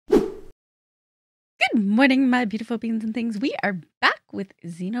Good morning, my beautiful beans and things. We are back with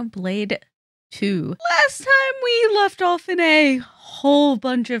Xenoblade 2. Last time we left off in a whole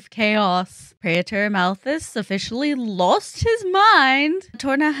bunch of chaos. Praetor Amalthus officially lost his mind.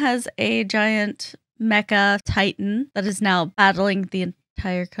 Torna has a giant mecha titan that is now battling the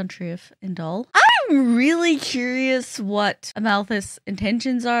entire country of Indal. I'm really curious what Amalthus'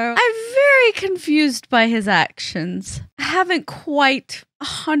 intentions are. I'm very confused by his actions. I haven't quite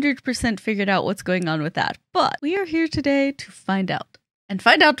 100% figured out what's going on with that, but we are here today to find out. And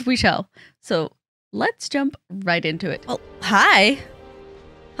find out we shall. So let's jump right into it. Well, hi.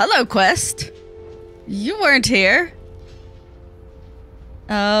 Hello, Quest. You weren't here.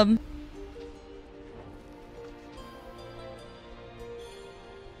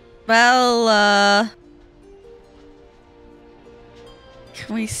 Well,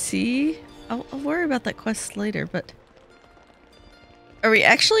 can we see? I'll worry about that quest later, but are we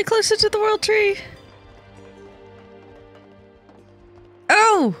actually closer to the world tree?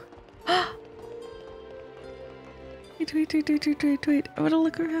 Oh! Wait. I want to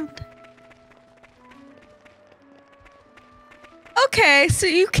look around. Okay, so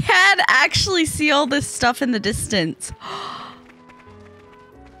you can actually see all this stuff in the distance.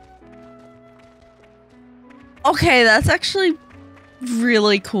 Okay, that's actually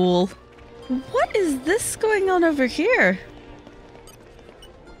really cool. What is this going on over here?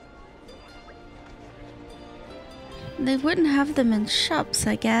 They wouldn't have them in shops,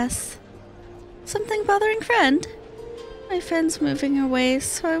 I guess. Something bothering friend? My friend's moving away,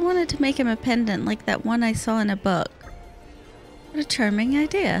 so I wanted to make him a pendant like that one I saw in a book. What a charming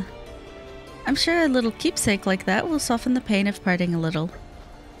idea. I'm sure a little keepsake like that will soften the pain of parting a little.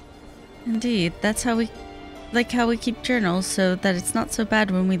 Indeed, that's how we keep journals, so that it's not so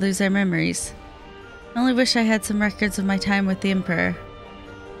bad when we lose our memories. I only wish I had some records of my time with the Emperor.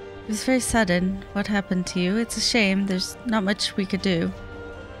 It was very sudden, what happened to you. It's a shame, there's not much we could do.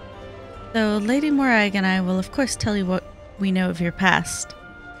 Though Lady Morag and I will of course tell you what we know of your past.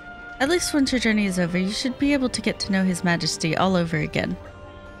 At least once your journey is over, you should be able to get to know His Majesty all over again.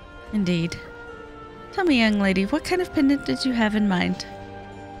 Indeed. Tell me, young lady, what kind of pendant did you have in mind?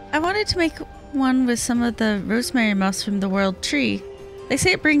 I wanted to make one with some of the rosemary moss from the world tree. They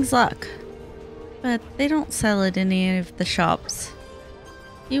say it brings luck, but they don't sell it in any of the shops.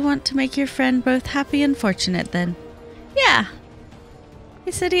 You want to make your friend both happy and fortunate, then? Yeah.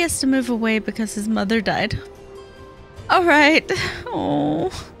 He said he has to move away because his mother died. Alright. Oh.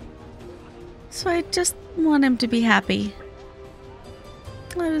 So I just want him to be happy.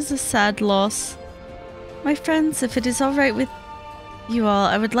 It was a sad loss. My friends, if it is alright with you all,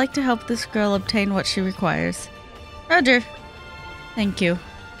 I would like to help this girl obtain what she requires. Roger. Thank you.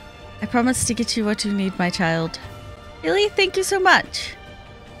 I promise to get you what you need, my child. Really? Thank you so much.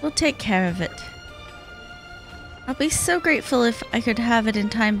 We'll take care of it. I'll be so grateful if I could have it in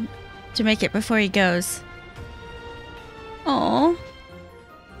time to make it before he goes. Aww.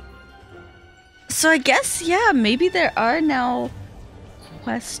 So I guess, yeah, maybe there are now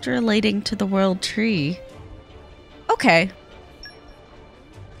quests relating to the world tree. Okay.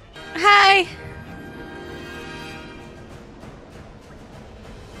 Hi!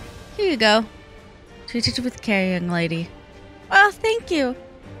 Here you go. Treat it with care, young lady. Well, thank you.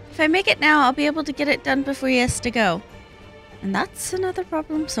 If I make it now, I'll be able to get it done before he has to go. And that's another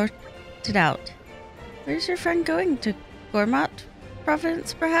problem sorted out. Where's your friend going? To Gormat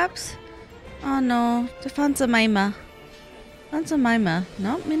province, perhaps? Oh no, to Fanzamaima. Fanzamaima.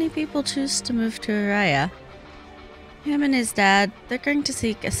 Not many people choose to move to Araya. Him and his dad, they're going to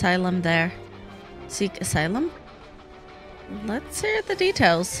seek asylum there. Seek asylum? Let's hear the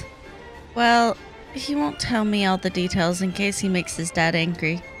details. Well, he won't tell me all the details in case he makes his dad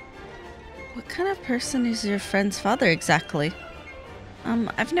angry. What kind of person is your friend's father exactly?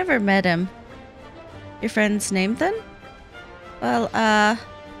 I've never met him. Your friend's name then? Well,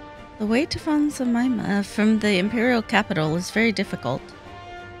 the way to Fanzamaima from the Imperial capital is very difficult.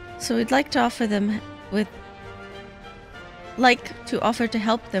 So we'd like to offer to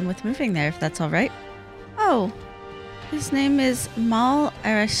help them with moving there, if that's alright. Oh, his name is Mal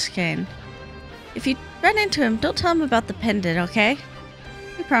Areshkane. If you run into him, don't tell him about the pendant, okay?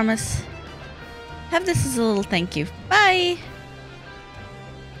 We promise. Have this as a little thank you. Bye!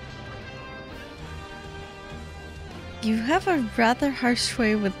 You have a rather harsh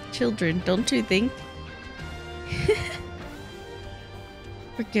way with children, don't you think?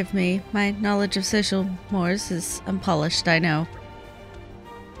 Forgive me, my knowledge of social mores is unpolished, I know.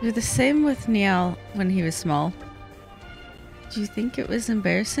 You're the same with Niall when he was small. Do you think it was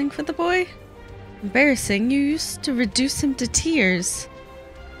embarrassing for the boy? Embarrassing? You used to reduce him to tears.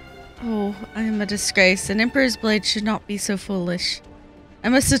 Oh, I am a disgrace. An Emperor's blade should not be so foolish. I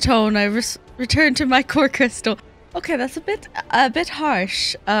must atone. I return to my core crystal. Okay, that's a bit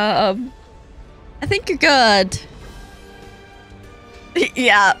harsh. I think you're good.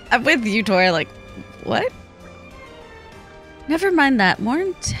 Yeah, I'm with you, Tor. Like, what? Never mind that. More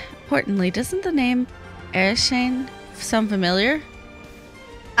importantly, doesn't the name Ereshane sound familiar?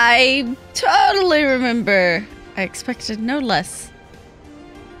 I totally remember. I expected no less.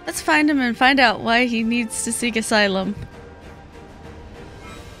 Let's find him and find out why he needs to seek asylum.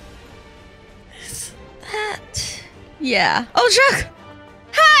 Is that... Yeah. Oh, Chuck!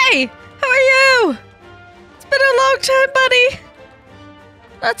 Hi! How are you? It's been a long time, buddy.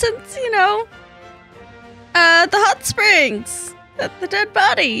 Not since, you know, the hot springs, the dead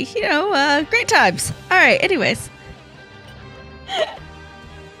body, you know, great times. All right, anyways.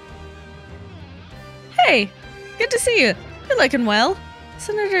 Hey, good to see you. You're looking well.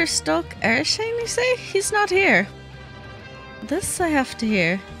 Senator Stock Ereshane, you say? He's not here. This I have to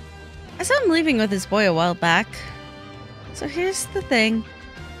hear. I saw him leaving with his boy a while back. So here's the thing.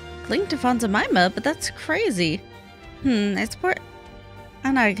 Cling to Fonza Mima, but that's crazy. It's Port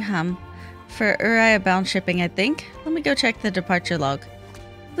Anagham for Uriah bound shipping, I think. Let me go check the departure log.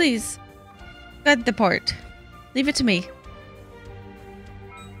 Please, guide the port. Leave it to me.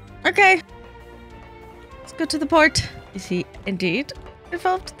 Okay. Let's go to the port. Is he indeed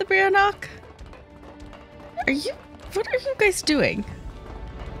involved in the Briannock? What are you guys doing?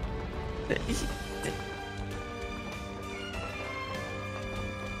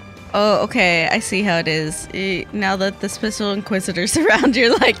 Oh, okay. I see how it is. Now that the Special Inquisitor's around,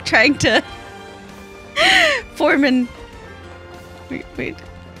 you're like trying to form an... Wait.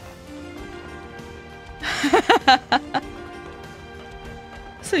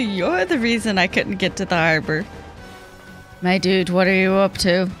 So you're the reason I couldn't get to the harbor. My dude, what are you up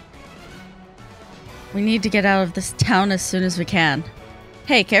to? We need to get out of this town as soon as we can.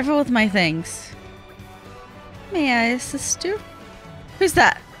 Hey, careful with my things. May I assist you? Who's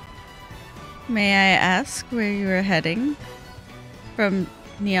that? May I ask where you are heading? From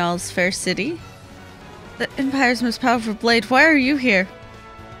Nial's fair city? The Empire's most powerful blade. Why are you here?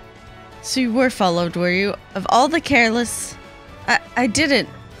 So you were followed, were you? Of all the careless... I didn't.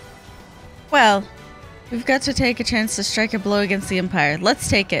 Well, we've got to take a chance to strike a blow against the Empire. Let's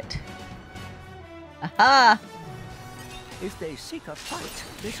take it. Aha! If they seek a fight,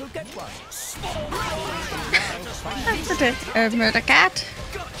 they shall get one. That's a murder cat.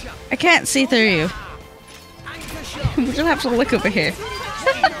 I can't see through you. We'll have to look over here.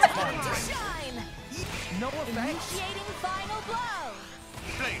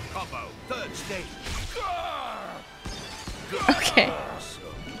 Okay.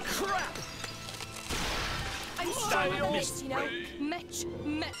 Much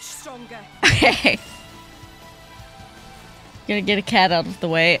stronger. Okay. Gonna get a cat out of the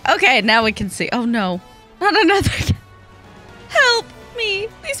way. Okay, now we can see. Oh no. Not another cat. Help me.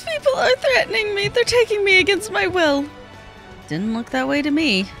 These people are threatening me. They're taking me against my will. Didn't look that way to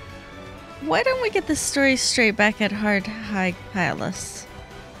me. Why don't we get this story straight back at Hard High Palace?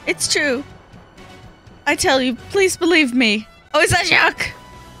 It's true. I tell you, please believe me. Oh, is that Jacques?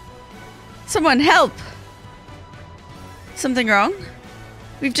 Someone help. Something wrong?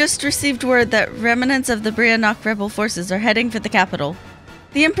 We've just received word that remnants of the Briannock rebel forces are heading for the capital.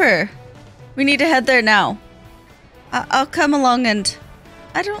 The Emperor. We need to head there now. I'll come along and...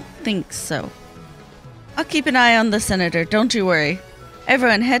 I don't think so. I'll keep an eye on the Senator, don't you worry.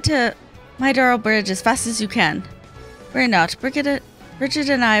 Everyone, head to Mydaral Bridge as fast as you can. Worry not. Bridget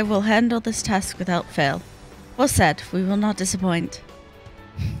and I will handle this task without fail. Well said. We will not disappoint.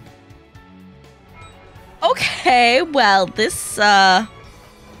 Okay, well, this,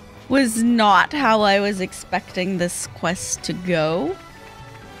 was not how I was expecting this quest to go.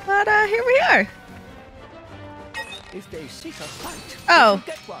 But, here we are. If they seek a fight, oh,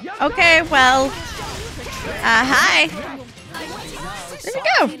 okay, well, hi. There we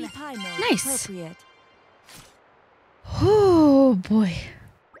go. Nice. Oh, boy.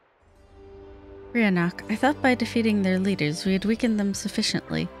 Briannock, I thought by defeating their leaders we had weakened them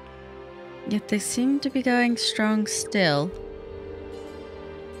sufficiently. Yet they seem to be going strong still.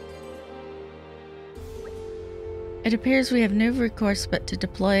 It appears we have no recourse but to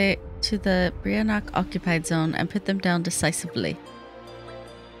deploy to the Briannock occupied zone and put them down decisively.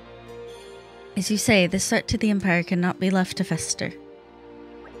 As you say, this threat to the Empire cannot be left to fester.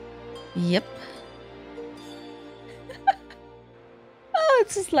 Yep. Oh,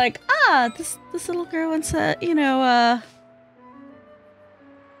 it's just like, this little girl wants to, you know,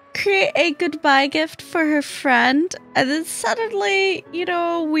 create a goodbye gift for her friend, and then suddenly, you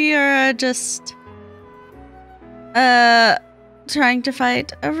know, we are just trying to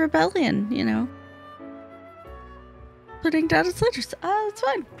fight a rebellion, you know. Putting down its letters. It's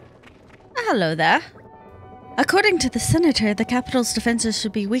fine. Hello there. According to the senator, the capital's defenses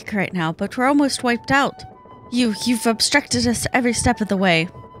should be weak right now, but we're almost wiped out. You've obstructed us every step of the way.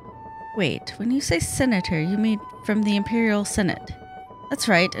 Wait, when you say senator, you mean from the Imperial Senate? That's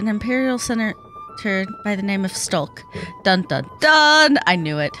right, an Imperial Senator by the name of Stulk. Dun dun dun! I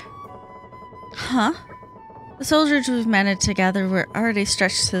knew it. Huh? The soldiers we've managed to gather were already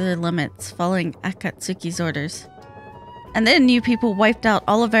stretched to their limits, following Akatsuki's orders. And then you people wiped out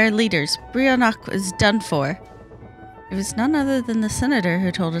all of our leaders. Brionac was done for. It was none other than the senator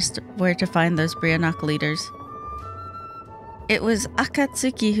who told us where to find those Brionac leaders. It was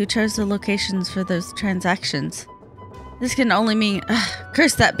Akatsuki who chose the locations for those transactions. This can only mean...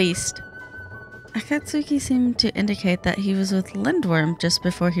 curse that beast! Akatsuki seemed to indicate that he was with Lindworm just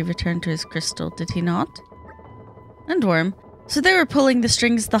before he returned to his crystal, did he not? Lindworm? So they were pulling the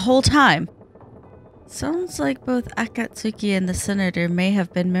strings the whole time? Sounds like both Akatsuki and the senator may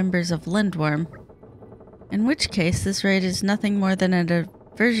have been members of Lindworm. In which case, this raid is nothing more than a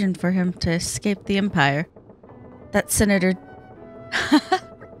diversion for him to escape the Empire. That senator...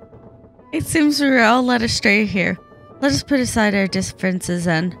 It seems we were all led astray here. Let us put aside our differences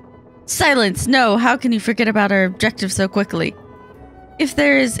and... Silence! No! How can you forget about our objective so quickly? If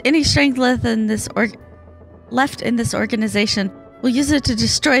there is any strength left in this organization, we'll use it to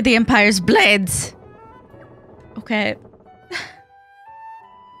destroy the Empire's blades! Okay.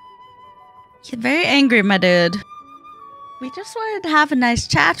 You're very angry, my dude. We just wanted to have a nice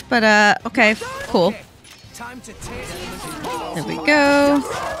chat, but okay, cool. There we go.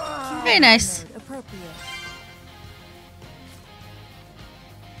 Very nice.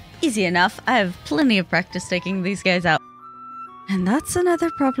 Easy enough. I have plenty of practice taking these guys out. And that's another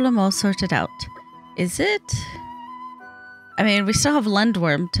problem all sorted out. Is it? I mean, we still have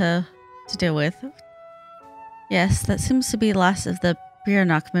Lindworm to deal with. Yes, that seems to be the last of the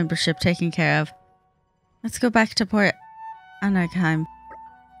Brionac membership taken care of. Let's go back to Port Anagheim.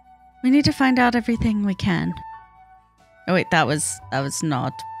 We need to find out everything we can. Oh wait, that was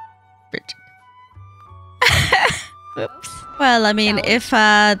not Bridget. Oops. Well, I mean, if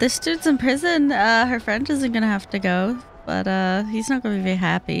this dude's in prison, her friend isn't gonna have to go. But he's not gonna be very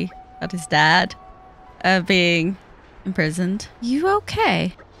happy about his dad being imprisoned. You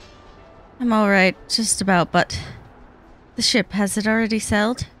okay? I'm alright, just about, but... The ship, has it already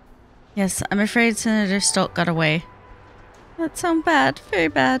sailed? Yes, I'm afraid Senator Stolk got away. That sounds bad, very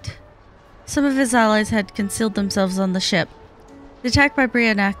bad. Some of his allies had concealed themselves on the ship. The attack by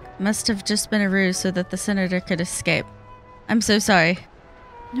Brionac must have just been a ruse so that the Senator could escape. I'm so sorry.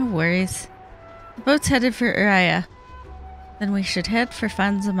 No worries. The boat's headed for Uriah. Then we should head for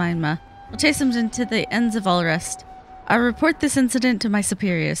Fanzamainma. We'll chase them into the ends of Alrest. I'll report this incident to my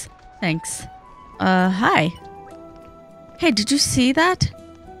superiors. Thanks. Hi. Hey, did you see that?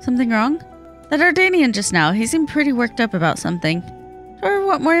 Something wrong? That Ardanian just now, he seemed pretty worked up about something. Or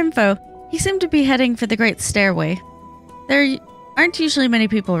want more info? He seemed to be heading for the Great Stairway. There aren't usually many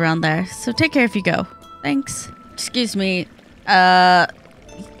people around there, so take care if you go. Thanks. Excuse me. You're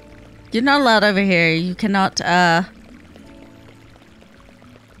not allowed over here. You cannot,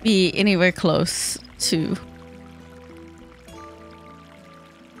 be anywhere close to...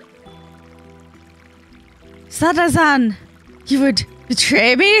 Sadazan! You would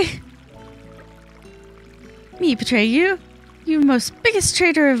betray me? Me betray you? You most biggest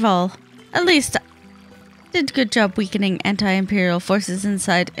traitor of all. At least, did good job weakening anti-imperial forces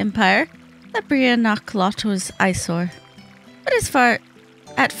inside Empire. That Brionac lot was eyesore. But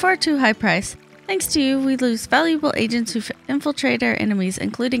at far too high price. Thanks to you, we lose valuable agents who infiltrate our enemies,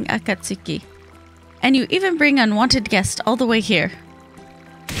 including Akatsuki. And you even bring unwanted guests all the way here.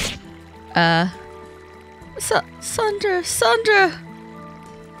 Sandra!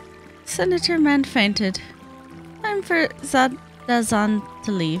 Senator Man fainted. Time for Zadazan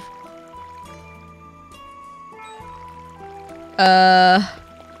to leave.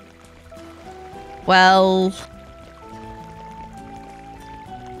 Well...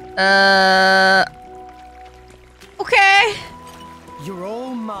 Okay! You're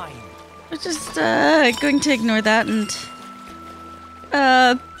all mine. We're just, going to ignore that and...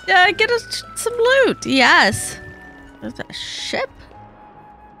 get us some loot. Yes. Is that a ship?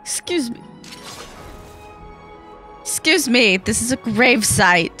 Excuse me. Excuse me. This is a grave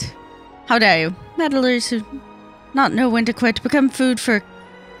site. How dare you? Meddlers who not know when to quit become food for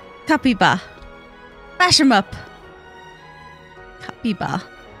Kapiba. Bash him up. Kapiba.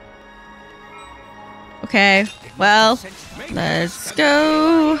 Okay, well, let's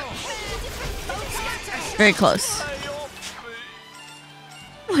go. Very close.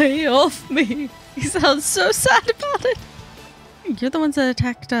 Lay off me. He sounds so sad about it. You're the ones that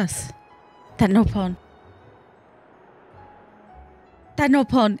attacked us. That Nopon. That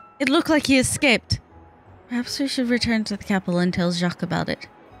Nopon. It looked like he escaped. Perhaps we should return to the capital and tell Jacques about it.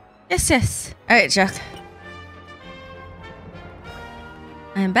 Yes, yes. Alright, Jacques.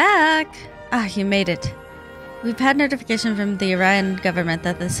 I'm back. Ah, you made it. We've had notification from the Iranian government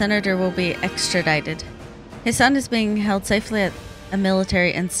that the senator will be extradited. His son is being held safely at a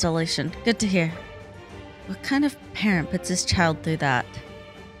military installation. Good to hear. What kind of parent puts his child through that?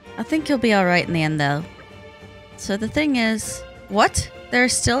 I think he'll be alright in the end, though. So the thing is... What? There are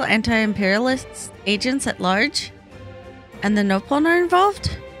still anti-imperialist agents at large? And the Nopon are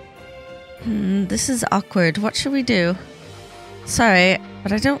involved? This is awkward. What should we do? Sorry,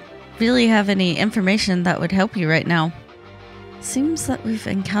 but I don't really have any information that would help you right now. Seems that we've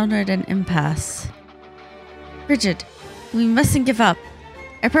encountered an impasse. Bridget, we mustn't give up.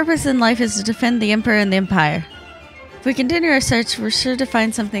 Our purpose in life is to defend the Emperor and the Empire. If we continue our search, we're sure to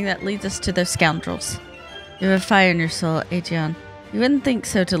find something that leads us to those scoundrels. You have a fire in your soul, Aegeon. You wouldn't think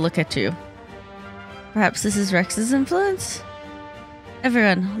so to look at you. Perhaps this is Rex's influence?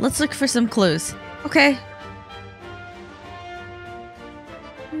 Everyone, let's look for some clues. Okay.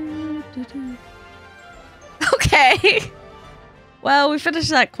 Okay. Well, we finished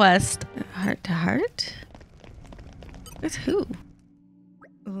that quest. Heart to heart? With who?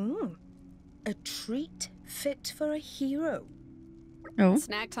 Ooh, a treat fit for a hero. Oh.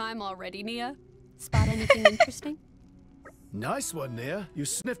 Snack time already, Nia? Spot anything interesting? Nice one, Nia. You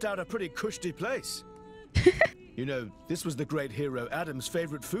sniffed out a pretty cushy place. You know, this was the great hero Adam's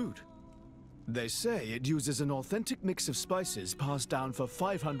favorite food. They say it uses an authentic mix of spices passed down for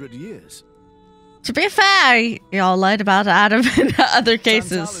 500 years. To be fair, y'all lied about Adam in other cases.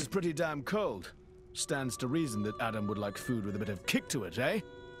 Santal is pretty damn cold. Stands to reason that Adam would like food with a bit of kick to it, eh?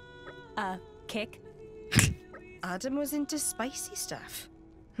 Kick? Adam was into spicy stuff.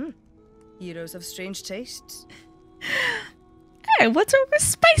 Heroes of strange tastes. Hey, what's wrong with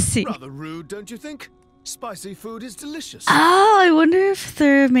spicy? Rather rude, don't you think? Spicy food is delicious. Oh, I wonder if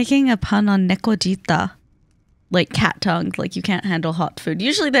they're making a pun on nekojita. Like cat tongue, like you can't handle hot food.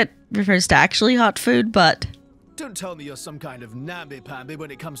 Usually that refers to actually hot food, but... Don't tell me you're some kind of namby-pamby when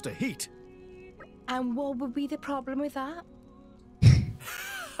it comes to heat. And what would be the problem with that?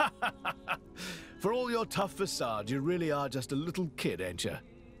 For all your tough facade, you really are just a little kid, ain't you?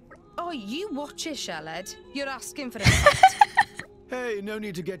 Oh, you watch it, Shellhead. You're asking for a fight. Hey, no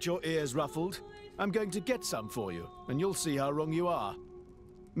need to get your ears ruffled. I'm going to get some for you, and you'll see how wrong you are.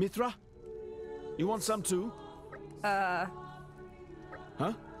 Mithra? You want some too? Huh?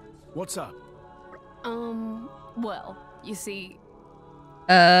 What's up? Well, you see...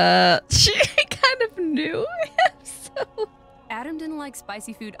 She kind of knew him, so... Adam didn't like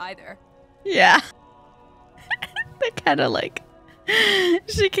spicy food either. Yeah. They kind of like...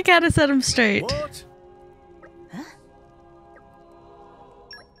 She can kind of set him straight. What?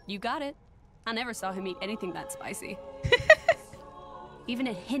 You got it. I never saw him eat anything that spicy. Even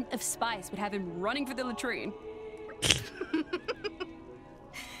a hint of spice would have him running for the latrine.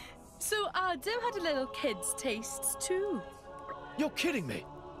 So Adam had a little kid's tastes too. You're kidding me.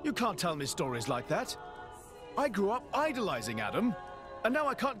 You can't tell me stories like that. I grew up idolizing Adam, and now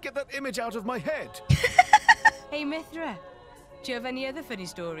I can't get that image out of my head. Hey Mithra, do you have any other funny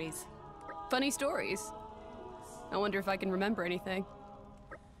stories? Funny stories? I wonder if I can remember anything.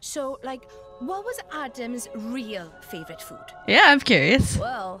 So, like, what was Adam's real favorite food? Yeah, I'm curious.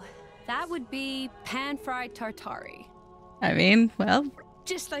 Well, that would be pan-fried tartare. I mean, well...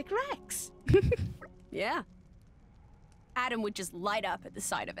 Just like Rex. Yeah. Adam would just light up at the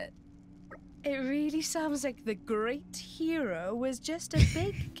sight of it. It really sounds like the great hero was just a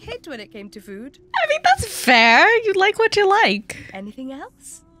big kid when it came to food. I mean, that's fair. You like what you like. Anything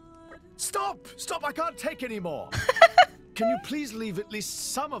else? Stop! Stop! I can't take any more. Can you please leave at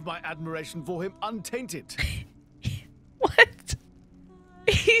least some of my admiration for him untainted? What?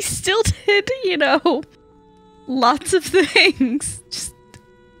 He still did, you know, lots of things. Just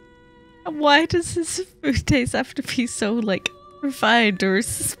why does his food taste have to be so, like, refined or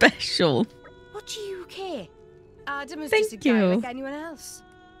special? What do you care? Adam was Thank just a guy you. like anyone else.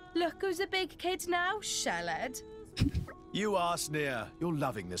 Look who's a big kid now, Shellhead. You are, Sneer. You're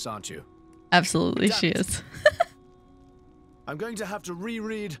loving this, aren't you? Absolutely, Damn she it. is. I'm going to have to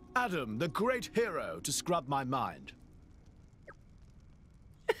reread Adam, the Great Hero, to scrub my mind.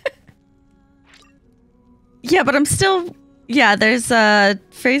 Yeah, but I'm still, Yeah, there's a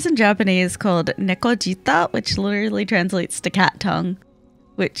phrase in Japanese called nekojita, which literally translates to cat tongue,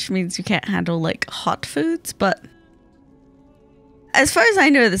 which means you can't handle like hot foods. But as far as I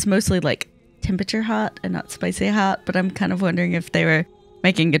know, it's mostly like temperature hot and not spicy hot. But I'm kind of wondering if they were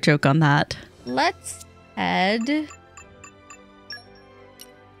making a joke on that. Let's head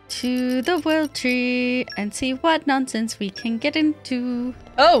to the world tree and see what nonsense we can get into.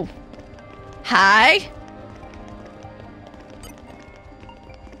 Oh, hi.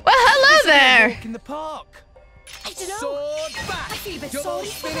 Well, hello there. Walk in the park. I don't know. Sword back. I feel a bit Double sorry.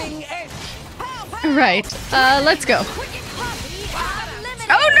 spinning edge. Right, let's go.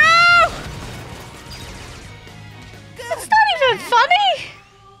 Oh Oh no! That's not even funny.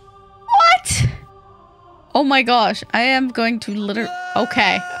 What? Oh my gosh, I am going to literally...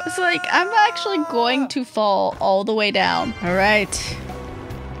 Okay. It's like, I'm actually going to fall all the way down. All right.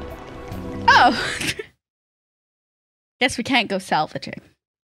 Oh. Guess we can't go salvaging.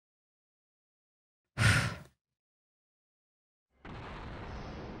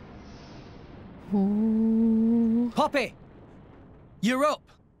 Ooh. Poppy, you're up.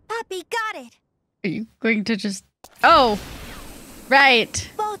 Puppy got it. Are you going to just... Oh. Right.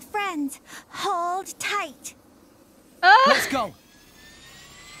 Both friends, hold tight. Let's go.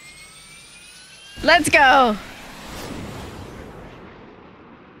 Let's go.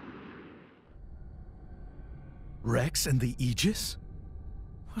 Rex and the Aegis?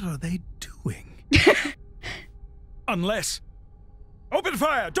 What are they doing? Unless... Open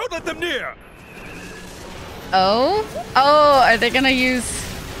fire! Don't let them near! Oh? Oh, are they gonna use...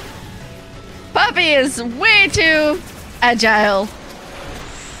 Puppy is way too agile.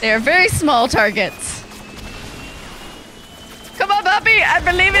 They are very small targets. Come on, Puppy! I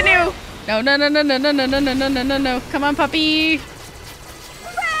believe in you! No, no, no, no, no, no, no, no, no, no, no, no, no. Come on, Puppy!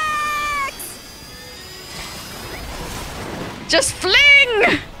 Rex! Just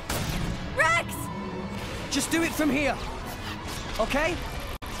fling! Rex! Just do it from here. Okay?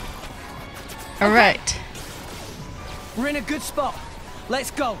 Alright. We're in a good spot.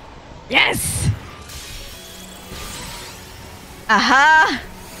 Let's go. Yes! Aha!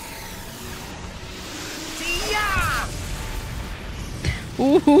 Yeah!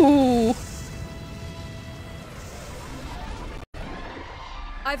 Ooh!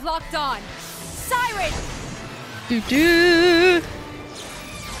 I've locked on. Siren! Do-do!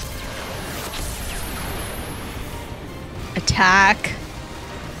 Attack.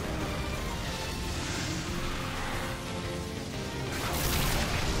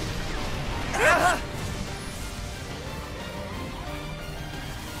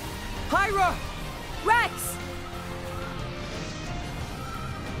 Pyra! Rex!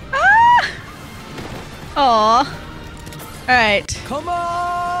 Ah! Aw. Alright. Come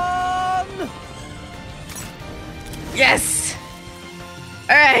on! Yes!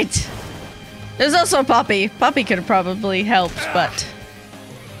 Alright. There's also Poppy. Poppy could have probably helped, but...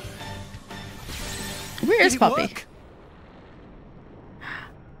 Where is Did it Poppy? work?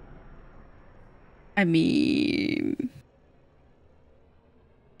 I mean...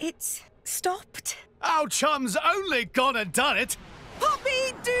 It's stopped. Our chum's only gone and done it!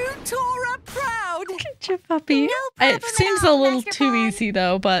 Puppy, do Torna proud. Get your Puppy. No problem It at seems a all, little Master too Pawn. easy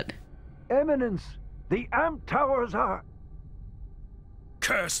though, but... Eminence, the amp towers are...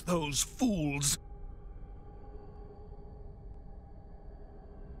 Curse those fools!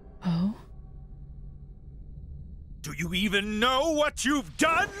 Oh? Do you even know what you've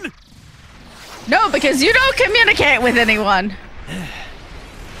done? No, because you don't communicate with anyone.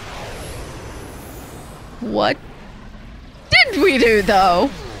 What did we do, though?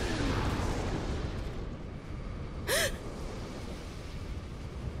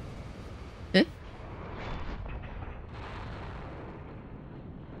 Eh?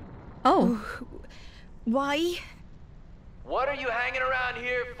 Oh. Why? What are you hanging around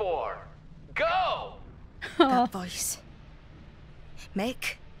here for? Go! That voice.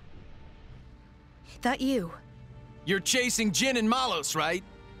 Mick? That you? You're chasing Jin and Malos, right?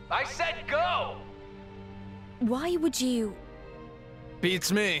 I said go! Why would you?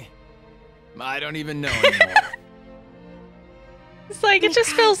 Beats me. I don't even know anymore. It's like, it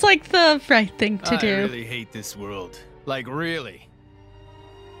just feels like the right thing to I do. really hate this world. Like, really.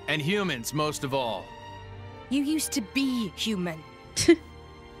 And humans, most of all. You used to be human.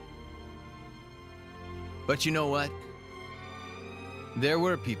 But you know what? There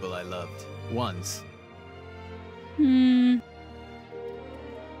were people I loved. Once. Hmm.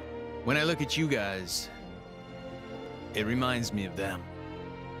 When I look at you guys, it reminds me of them.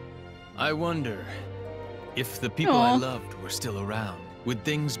 I wonder if the people I Aw. loved were still around. Would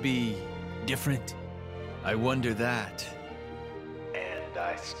things be different? I wonder that.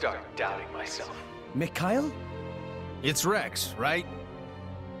 I start doubting myself. Mikhail? It's Rex, right?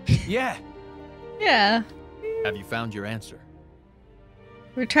 Yeah, Yeah, Have you found your answer?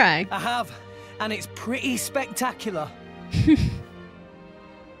 we're trying. I have. And it's pretty spectacular.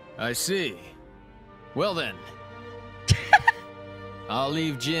 I see. Well then. I'll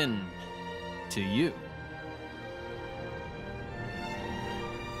leave Jin to you.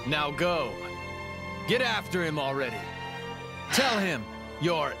 Now go. Get after him already. Tell him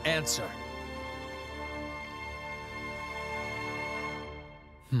your answer.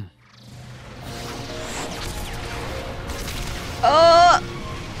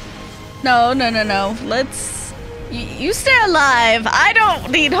 No, no, no, no. Let's... You stay alive. I don't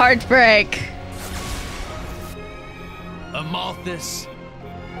need heartbreak. Amalthus.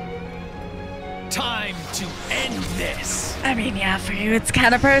 Time to end this. I mean, yeah, for you it's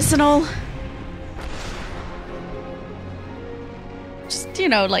kind of personal. Just, you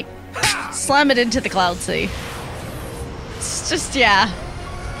know, like, slam it into the cloud sea. It's just, yeah.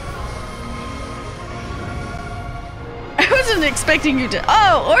 I wasn't expecting you to...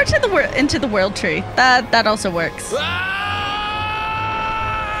 Oh, or to the into the world tree. That also works.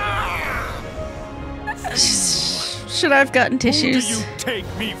 Should I have gotten tissues? Who do you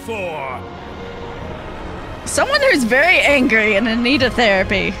take me for? Someone who's very angry and in need of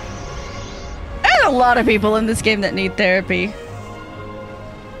therapy. There's a lot of people in this game that need therapy.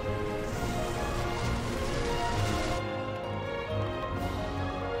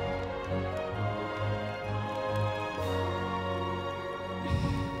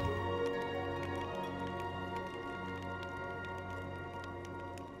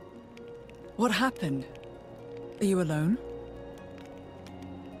 What happened? Are you alone?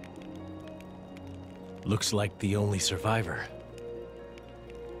 Looks like the only survivor.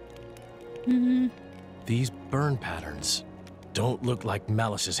 These burn patterns don't look like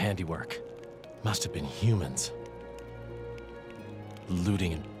Malice's handiwork. Must have been humans.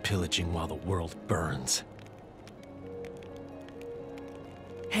 Looting and pillaging while the world burns.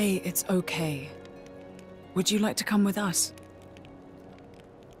 Hey, it's okay. Would you like to come with us?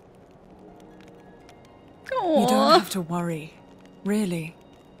 You don't have to worry. Really.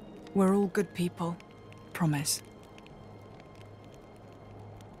 We're all good people. Promise.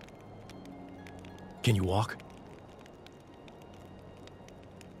 Can you walk?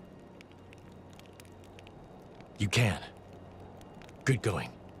 You can. Good going.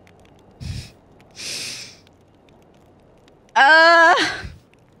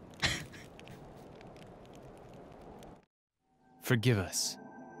 Forgive us,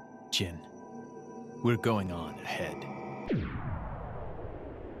 Jin. We're going on ahead.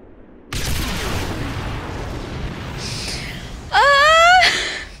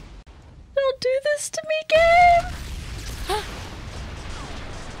 Don't do this to me, game!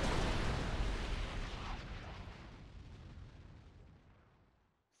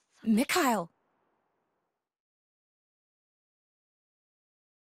 Mikhail.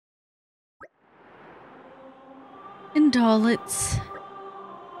 Indol, it's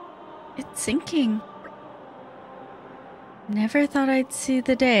sinking. Never thought I'd see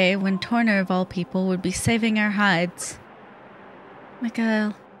the day when Torna, of all people, would be saving our hides.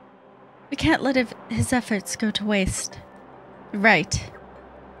 Mikhail, we can't let his efforts go to waste. Right.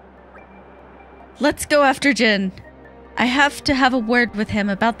 Let's go after Jin. I have to have a word with him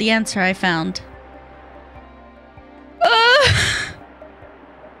about the answer I found.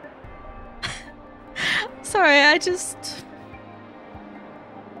 Sorry, I just...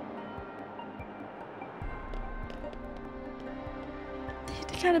 need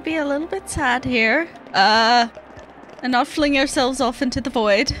to kind of be a little bit sad here. And not fling ourselves off into the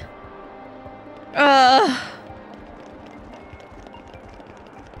void.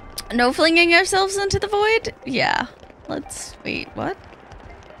 No flinging ourselves into the void? Yeah. Let's... wait, what?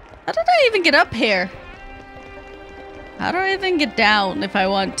 How did I even get up here? How do I even get down if I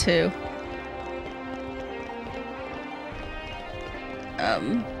want to?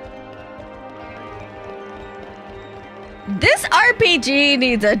 This RPG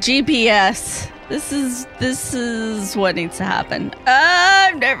needs a GPS. This is what needs to happen.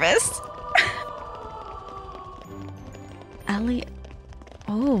 I'm nervous. Ali...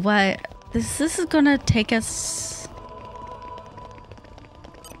 Oh, what? This is gonna take us...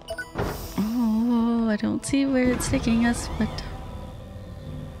 Oh, I don't see where it's taking us, but...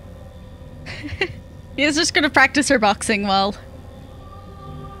 He's just gonna practice her boxing while...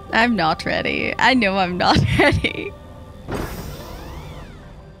 I'm not ready. I know I'm not ready.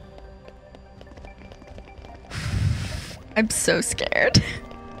 I'm so scared.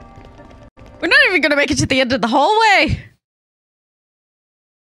 We're not even gonna make it to the end of the hallway.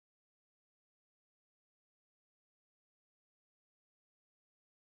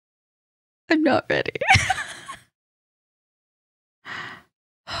 I'm not ready.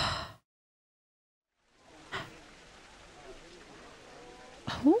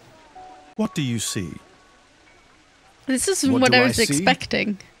 Oh? What do you see? This isn't what I was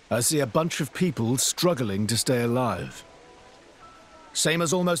expecting. I see a bunch of people struggling to stay alive. Same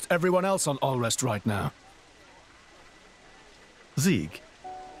as almost everyone else on Alrest right now. Zeke,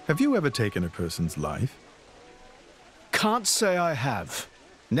 have you ever taken a person's life? Can't say I have.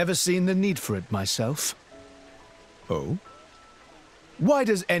 Never seen the need for it myself. Oh? Why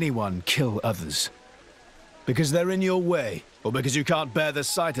does anyone kill others? Because they're in your way, or because you can't bear the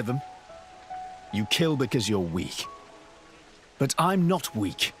sight of them? You kill because you're weak. But I'm not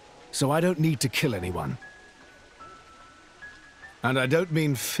weak, so I don't need to kill anyone. And I don't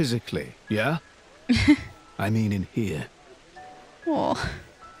mean physically, yeah? I mean in here. Oh.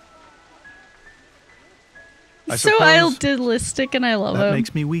 I So idealistic, and I love him. That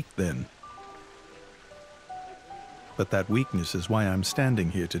makes me weak then. But that weakness is why I'm standing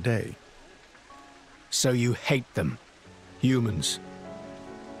here today. So you hate them, humans?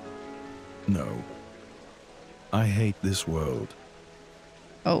 No. I hate this world.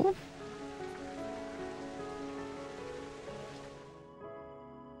 Oh?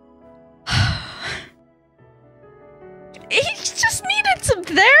 He just needed some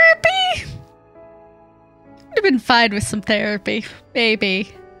therapy? Would have been fine with some therapy,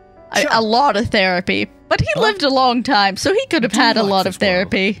 maybe. A lot of therapy. But he lived a long time, so he could have had a lot of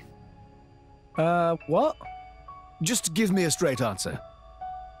therapy. What? Just give me a straight answer.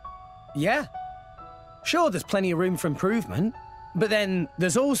 Yeah. Sure, there's plenty of room for improvement, but then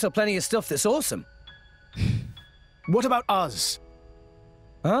there's also plenty of stuff that's awesome. What about us?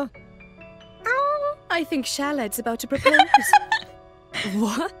 Huh? I think Shaled's about to propose.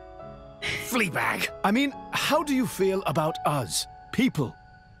 What? Fleabag! I mean, how do you feel about us? People?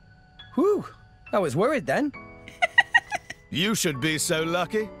 Whew. I was worried then. You should be so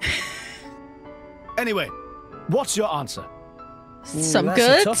lucky. Anyway, what's your answer? Some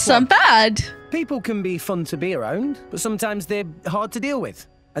good, some bad. People can be fun to be around, but sometimes they're hard to deal with.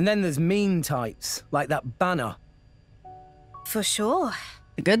 And then there's mean types, like that Banner. For sure.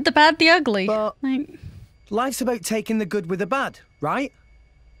 The good, the bad, the ugly. But life's about taking the good with the bad, right?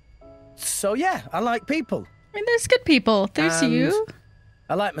 So yeah, I like people. I mean, there's good people. There's And you.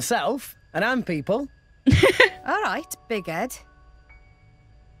 I like myself, and I'm people. All right, Big Ed.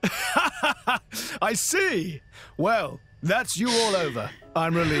 I see. Well, that's you all over.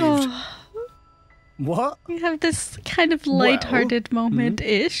 I'm relieved. What? We have this kind of light-hearted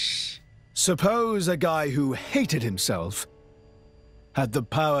moment-ish. Suppose a guy who hated himself had the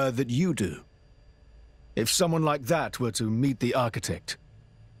power that you do. If someone like that were to meet the architect,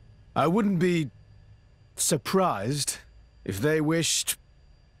 I wouldn't be surprised if they wished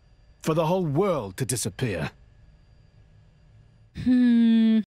for the whole world to disappear.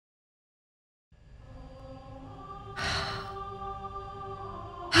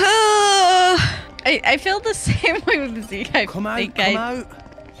 I feel the same way with Zeke. I come think out.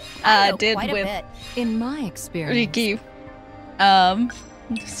 I did quite a with bit. In my experience. Riki.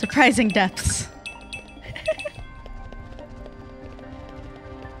 Surprising depths.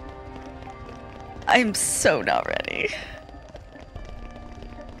 I'm so not ready.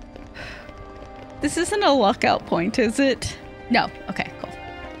 This isn't a lockout point, is it? No. Okay, cool.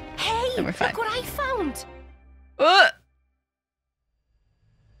 Hey, Then we're fine. look what I found.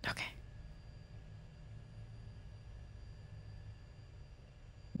 Okay.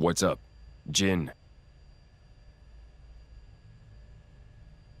 What's up, Jin?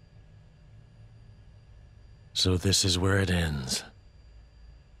 So this is where it ends.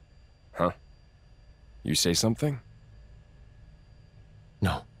 Huh? You say something?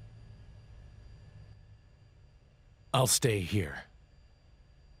 No. I'll stay here.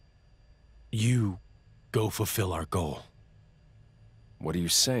 You go fulfill our goal. What are you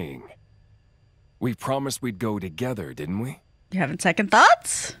saying? We promised we'd go together, didn't we? You having second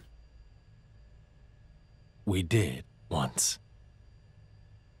thoughts? We did once.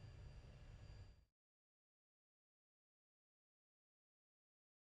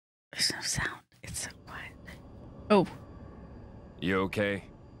 There's no sound. It's so quiet. Oh. You okay?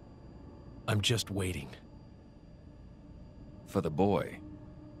 I'm just waiting. For the boy.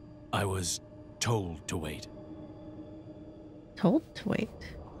 I was told to wait. Told to wait.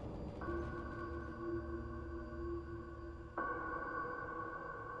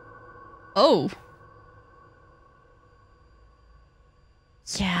 Oh.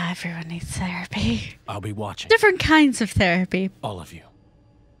 Yeah, everyone needs therapy. I'll be watching. Different kinds of therapy. All of you.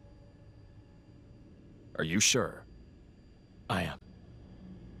 Are you sure? I am.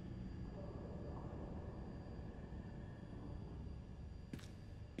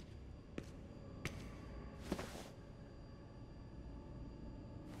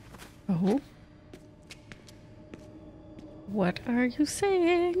 Oh. What are you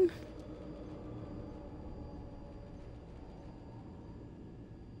saying?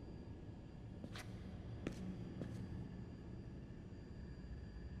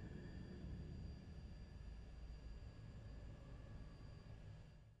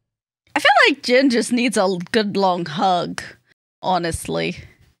 I feel like Jin just needs a good long hug, honestly.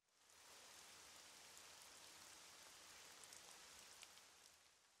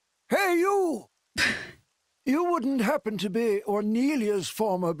 Hey, you! You wouldn't happen to be Ornelia's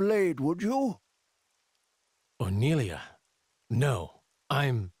former blade, would you? Ornelia? No,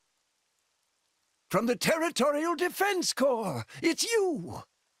 I'm... From the Territorial Defense Corps! It's you!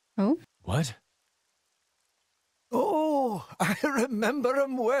 Oh? What? Oh, I remember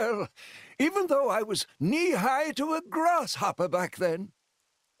 'em well, even though I was knee-high to a grasshopper back then.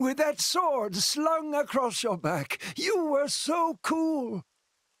 With that sword slung across your back, you were so cool.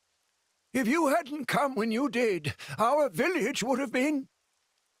 If you hadn't come when you did, our village would have been...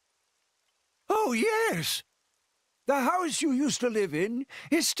 Oh, yes! The house you used to live in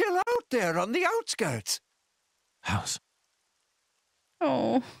is still out there on the outskirts. House?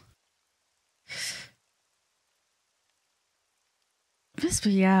 Oh. Must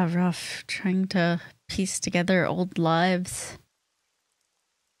be, yeah, rough trying to piece together old lives.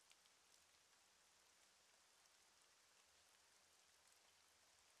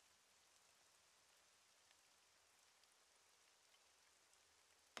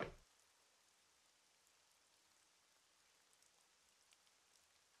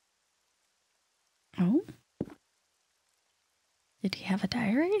 Oh? Did he have a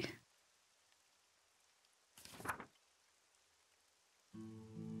diary?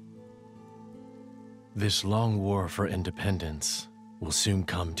 This long war for independence will soon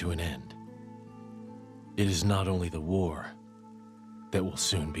come to an end. It is not only the war that will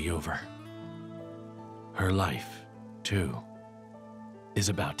soon be over. Her life, too, is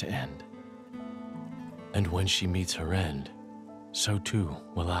about to end. And when she meets her end, so too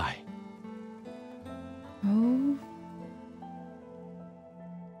will I. Oh.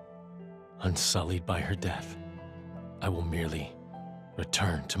 Unsullied by her death, I will merely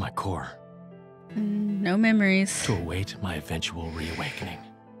return to my core. No memories. To await my eventual reawakening.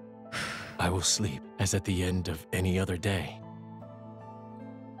 I will sleep as at the end of any other day.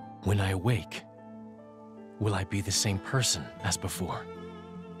 When I awake, will I be the same person as before?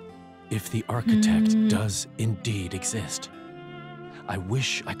 If the architect does indeed exist, I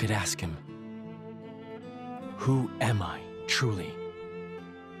wish I could ask him, who am I truly?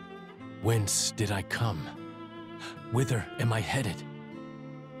 Whence did I come? Whither am I headed?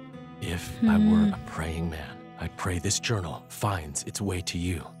 If I were a praying man, I pray this journal finds its way to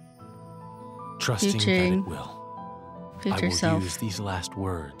you. Trusting that it will. I will use these last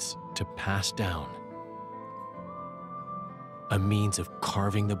words to pass down a means of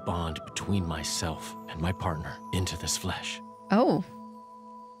carving the bond between myself and my partner into this flesh. Oh.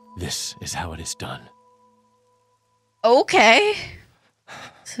 This is how it is done. Okay.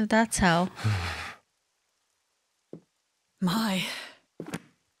 So that's how. My,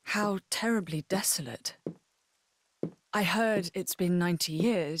 how terribly desolate. I heard it's been 90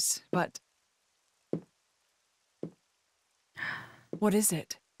 years, but... What is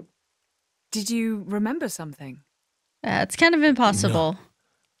it? Did you remember something? It's kind of impossible. No.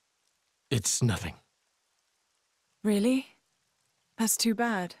 It's nothing. Really? That's too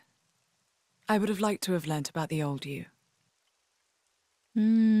bad. I would have liked to have learnt about the old you.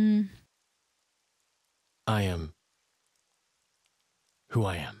 I am who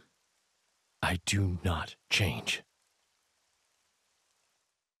I am. I do not change.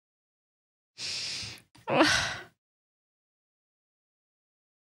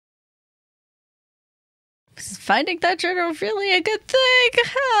 Is finding that journal really a good thing?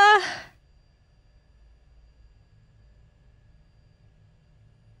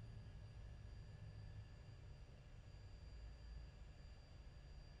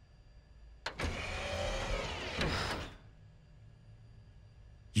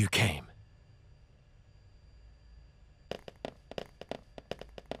 You came.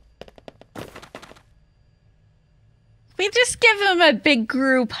 We just give him a big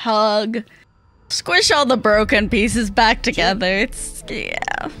group hug. Squish all the broken pieces back together. It's,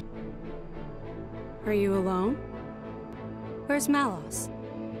 yeah. Are you alone? Where's Malos?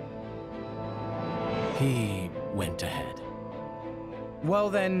 He went ahead. Well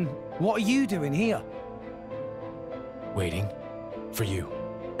then, what are you doing here? Waiting for you.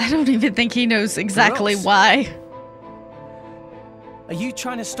 I don't even think he knows exactly why. Are you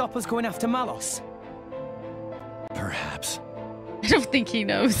trying to stop us going after Malos? Perhaps. I don't think he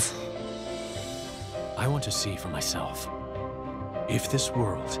knows. I want to see for myself. If this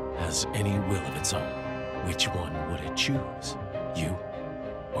world has any will of its own, which one would it choose? You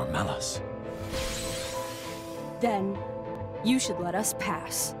or Malus? Then, you should let us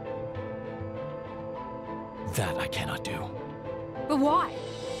pass. That I cannot do. But why?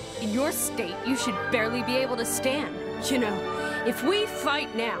 In your state, you should barely be able to stand. You know, if we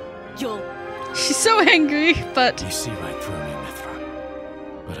fight now, you'll... She's so angry, but... You see right through me, Mithra.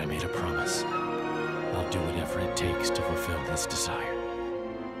 But I made a promise. I'll do whatever it takes to fulfill this desire.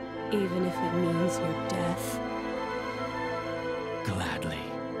 Even if it means your death. Gladly.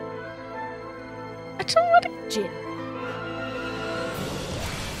 I don't want to... Jin.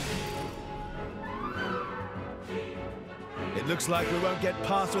 It looks like we won't get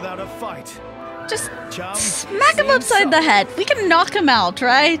past without a fight. Just Chum, smack him upside the head. We can knock him out,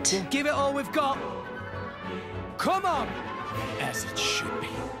 right? We'll give it all we've got. Come on! As it should be.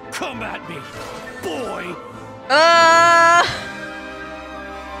 Come at me, boy!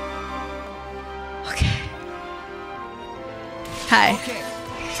 Okay. Hi. Okay,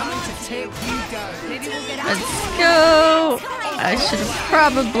 time to take you down. Let's go. I should have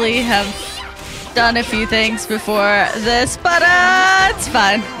probably have done a few things before this, but it's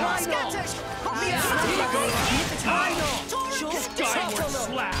fine.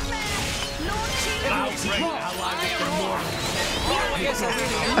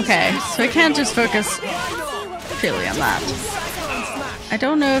 Okay, so we can't just focus purely on that. I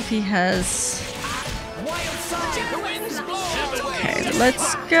don't know if he has... Okay,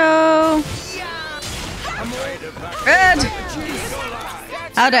 let's go. Red!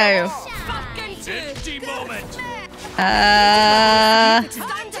 How dare you?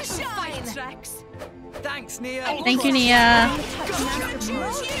 Thanks, Nia. Thank you, Nia.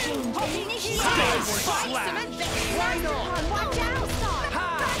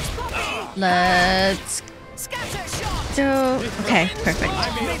 Let's go. Okay, perfect.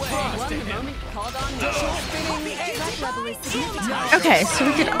 Okay, so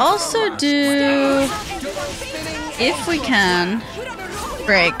we could also do, if we can,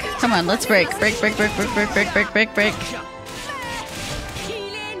 break. Come on, let's break. Break.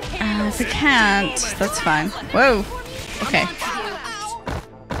 If we can't, that's fine. Whoa. Okay.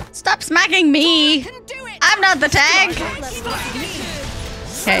 Stop smacking me! I'm not the tank!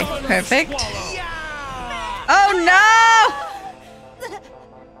 Okay, perfect. Oh no!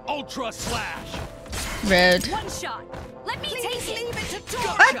 Ultra slash. Rude. One shot. Let me take it.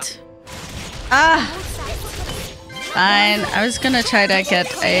 What? Ah. Fine. I was gonna try to get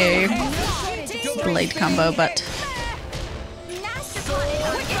a blade combo, but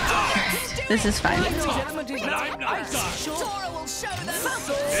this is fine.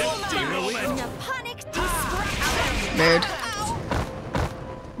 Rude.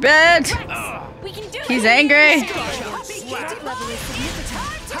 Rude! He's angry!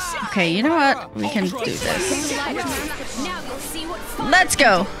 Okay, you know what? We can do this. Let's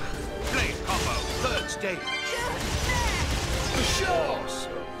go!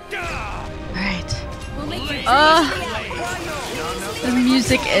 Alright. The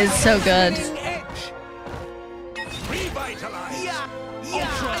music is so good.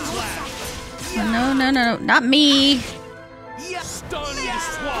 Oh, no, not me!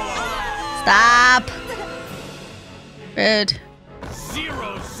 Stop! Rude.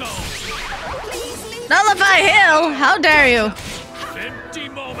 Nullify Hill! How dare you!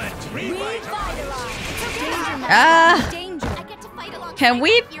 Can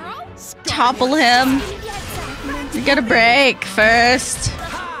we topple him? We gotta break first.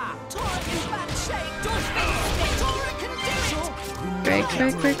 Break.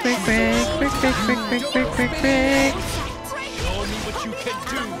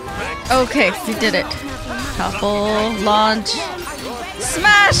 Okay, we did it. Topple, launch,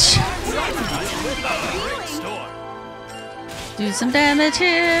 smash! Do some damage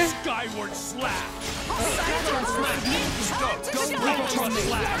here.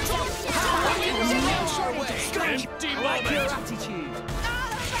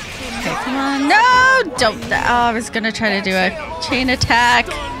 Okay, come on. No! Don't. Oh, I was gonna try to do a chain attack.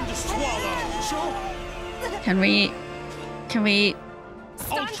 Can we?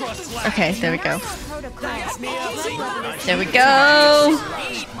 Okay, there we go. There we go.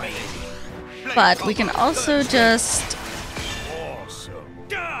 But we can also just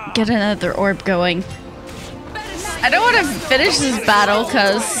get another orb going. I don't want to finish this battle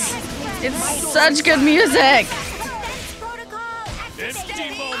because it's such good music.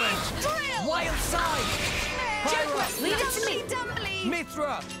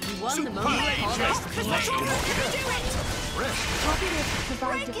 Mithra! You won the moment.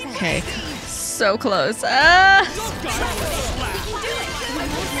 Okay, so close. No!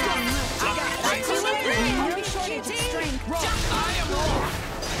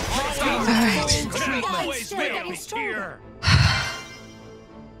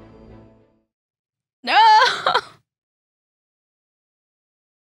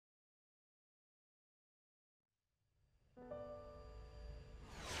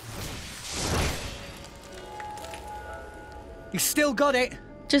 You still got it.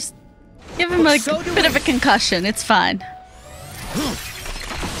 Just give him a bit of a concussion. It's fine.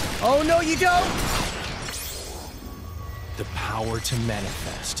 Oh, no, you don't! The power to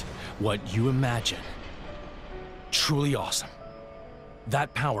manifest what you imagine. Truly awesome.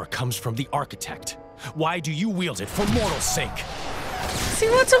 That power comes from the architect. Why do you wield it for mortal's sake? See,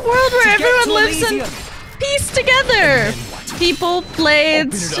 what's a world where everyone lives in peace together? People,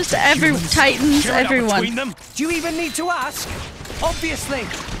 blades, just titans, everyone. Do you even need to ask? Obviously.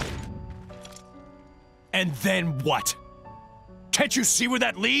 And then what? Can't you see where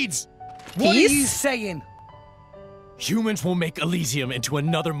that leads? What are you saying? Humans will make Elysium into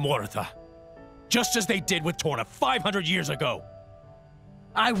another Mortha. Just as they did with Torna 500 years ago.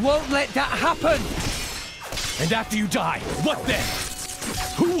 I won't let that happen! And after you die, what then?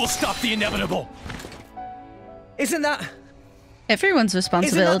 Who will stop the inevitable? Isn't that... everyone's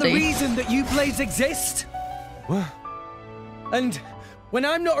responsibility. Isn't that the reason that you blades exist? What? And when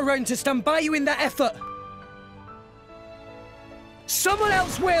I'm not around to stand by you in that effort, someone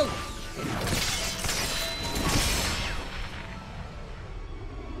else will!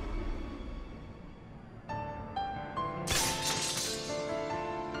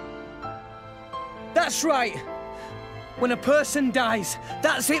 That's right. When a person dies,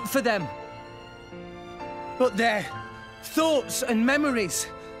 that's it for them. But their thoughts and memories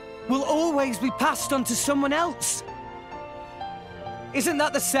will always be passed on to someone else. Isn't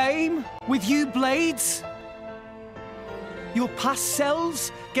that the same with you blades? Your past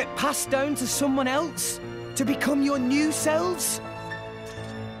selves get passed down to someone else to become your new selves?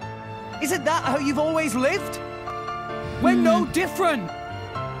 Isn't that how you've always lived? We're no different.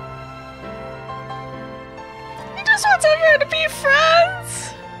 He just wants everyone to be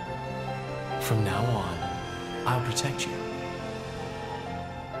friends. From now on, I'll protect you.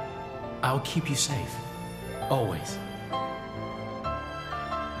 I'll keep you safe. Always.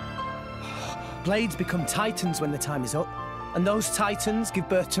 Blades become titans when the time is up, and those titans give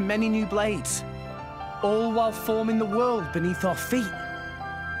birth to many new blades, all while forming the world beneath our feet.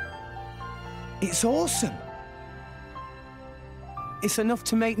 It's awesome. It's enough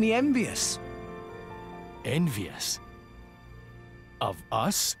to make me envious. Envious? Of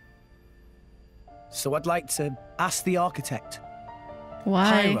us? So I'd like to ask the architect.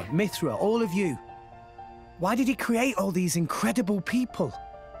 Why? Pyra, Mithra, all of you. Why did he create all these incredible people?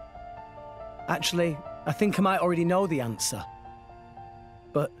 Actually, I think I might already know the answer.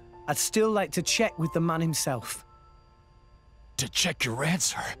 But I'd still like to check with the man himself. To check your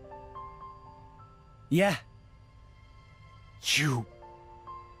answer? Yeah. You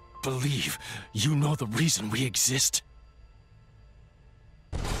believe you know the reason we exist?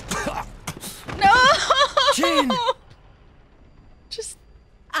 No! Jin! Just...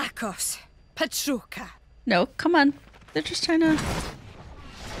 Akos. Patroka. No, come on. They're just trying to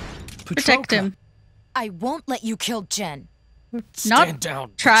protect him. I won't let you kill Jen. Stand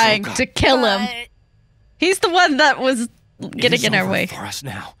down, trying Patroka. to kill him. He's the one that was getting in our way. For us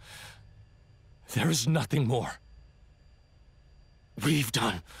now. There is nothing more. We've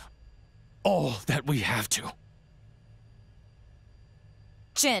done all that we have to.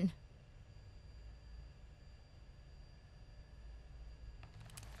 Jin.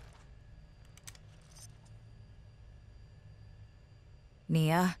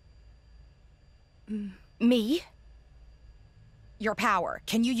 Nia? Me? Your power.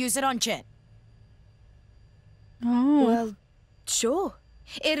 Can you use it on Jin? Oh. Well, sure.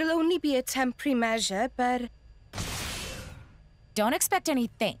 It'll only be a temporary measure, but... Don't expect any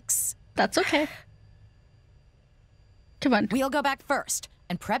thanks. That's okay. Come on. We'll go back first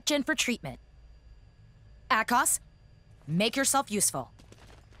and prep Jin for treatment. Akos, make yourself useful.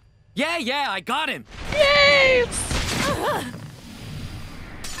 Yeah, I got him. Yay!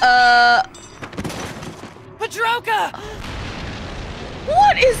 Patroka!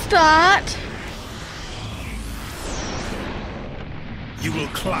 What is that? You will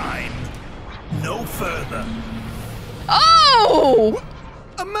climb no further. Oh!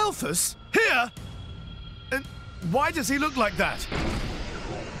 Amalthus? Here? And why does he look like that?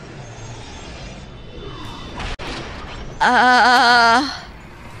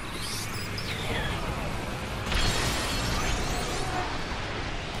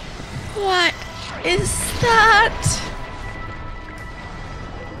 What Is that...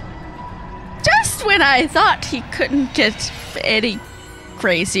 Just when I thought he couldn't get any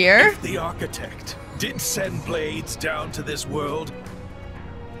crazier. If the architect did send blades down to this world,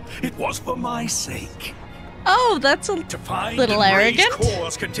 it was for my sake. Oh, that's a to find little and raise arrogant.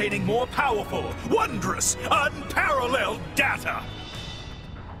 cores containing more powerful, wondrous, unparalleled data.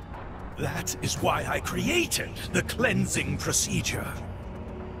 That is why I created the cleansing procedure.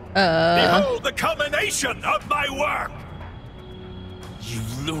 Behold the culmination of my work! You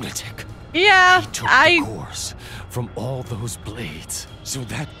lunatic. Yeah, He took the cores from all those blades. So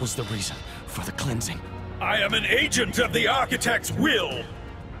that was the reason for the cleansing. I am an agent of the architect's will.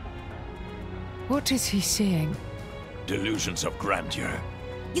 What is he saying? Delusions of grandeur.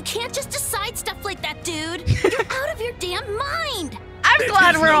 You can't just decide stuff like that, dude. You're out of your damn mind. I'm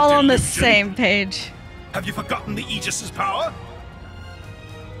glad we're all on the same page. Have you forgotten the Aegis's power?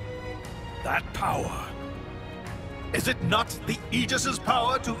 That power. Is it not the Aegis's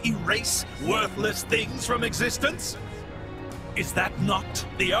power to erase worthless things from existence? Is that not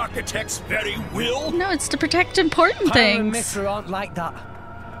the architect's very will? No, it's to protect important Power and things. Mithra aren't like that.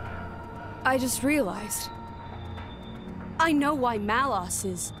 I just realized. I know why Malos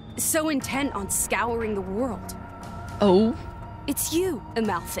is so intent on scouring the world. Oh? It's you,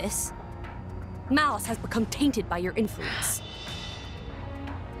 Amalthus. Malos has become tainted by your influence.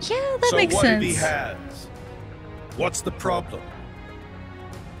 Yeah, that makes So what sense. if he has? What's the problem?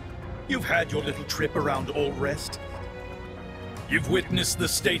 You've had your little trip around Alrest. You've witnessed the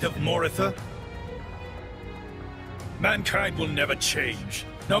state of Moritha. Mankind will never change,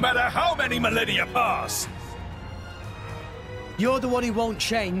 no matter how many millennia pass. You're the one who won't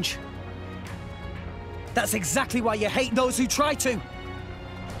change. That's exactly why you hate those who try to.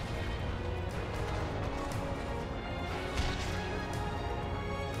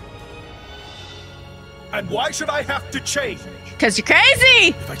 And why should I have to change? Because you're crazy!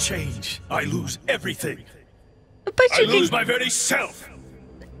 If I change, I lose everything. But I you lose my very self.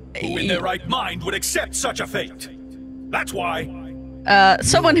 Who in their right mind would accept such a fate? That's why.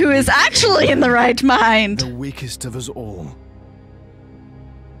 Someone who is actually in the right mind. The weakest of us all.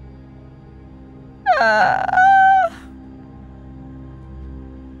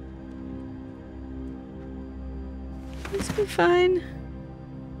 Please be fine.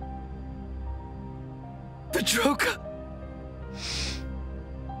 Petroka!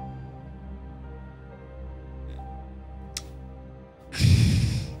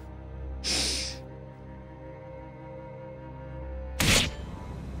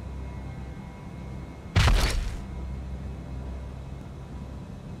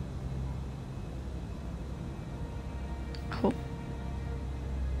 Cool.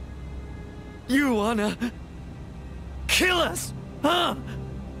 You wanna kill us, huh?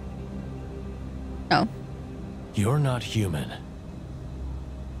 No. You're not human.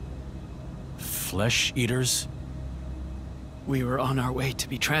 Flesh eaters? We were on our way to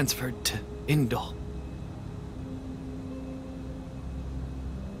be transferred to Indol.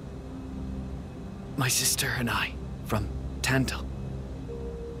 My sister and I, from Tantal.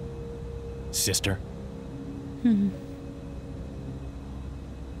 Sister?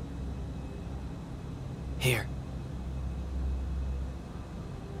 Here.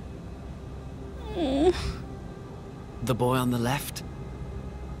 The boy on the left,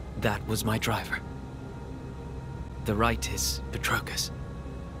 that was my driver. The right is Petroka's.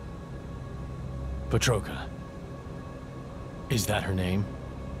 Petroka. Is that her name?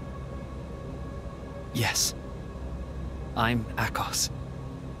 Yes. I'm Akos.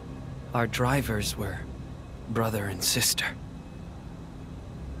 Our drivers were brother and sister.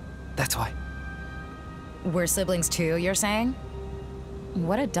 That's why. We're siblings too, you're saying?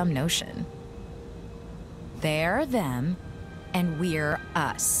 What a dumb notion. They're them, and we're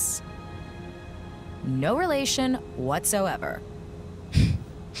us. No relation whatsoever.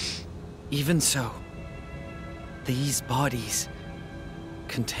 Even so, these bodies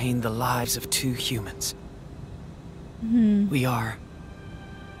contain the lives of two humans. We are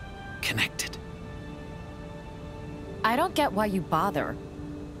connected. I don't get why you bother.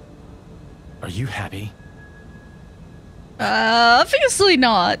 Are you happy? Obviously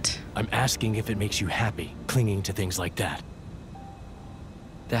not. I'm asking if it makes you happy, clinging to things like that.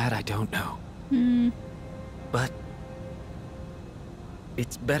 That I don't know. But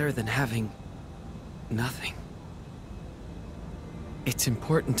it's better than having nothing. It's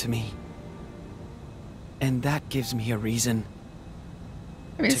important to me. And that gives me a reason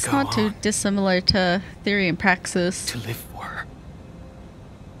I mean, it's not too dissimilar to theory and praxis. to live for her.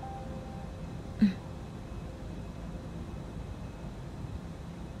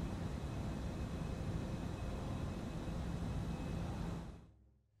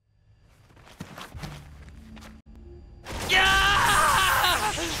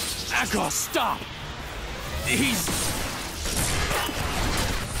 Akos, stop! He's...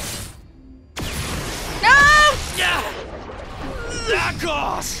 No!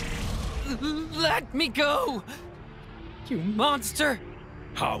 Akos! Let me go! You monster!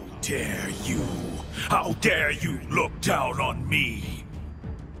 How dare you? How dare you look down on me?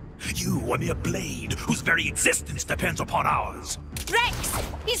 You are mere blade whose very existence depends upon ours. Rex!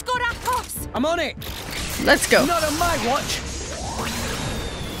 He's got Akos! I'm on it! Let's go. Not on my watch!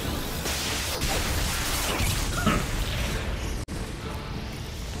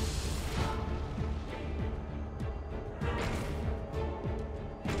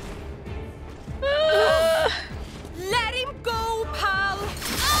 Let him go, pal!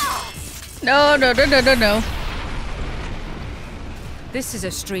 No, no, no, no, no, no. This is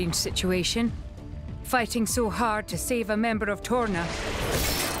a strange situation. Fighting so hard to save a member of Torna.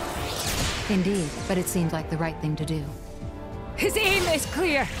 Indeed, but it seemed like the right thing to do. His aim is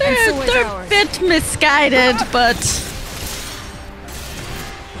clear, and so is They're ours. a bit misguided, but...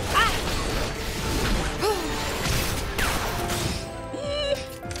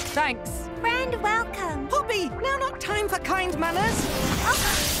 Thanks. Friend, welcome. Hobby, now not time for kind manners.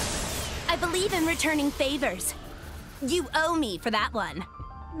 I believe in returning favors. You owe me for that one.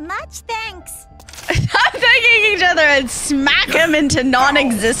 Much thanks. Stop taking each other and smack him into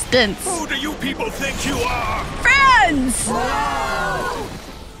non-existence. Who do you people think you are? Friends!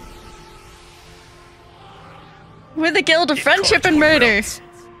 We're the Guild of Friendship and Murder.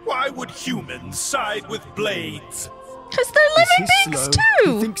 Why would humans side with blades? Because they're living beings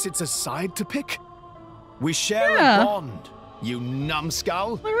too. He thinks it's a side to pick. We share Yeah. a bond, you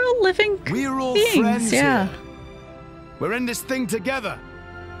numbskull. We're all living We're all beings, friends yeah. here. We're in this thing together.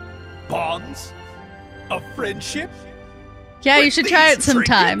 Bonds? Of friendship? Yeah, you With should try it these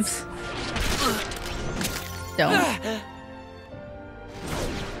sometimes. Don't.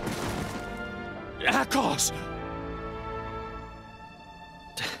 Akos!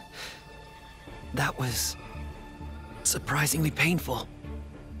 That was surprisingly painful.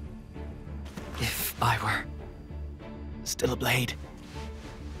 If I were still a blade,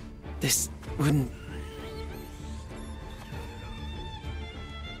 this wouldn't...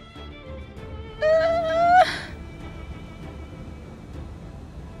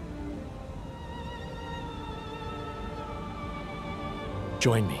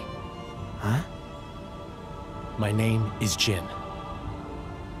 Join me. Huh? My name is Jin.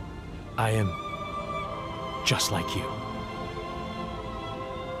 I am just like you.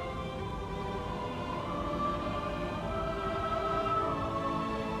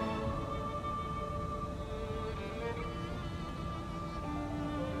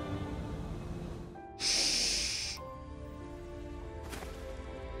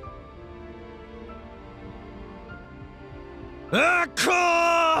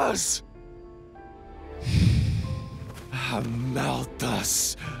 Akos!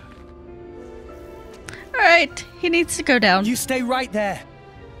 Amalthus. Alright, he needs to go down. You stay right there.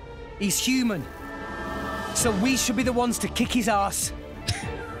 He's human. So we should be the ones to kick his ass.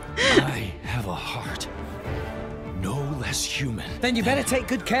 I have a heart. No less human. Then you better take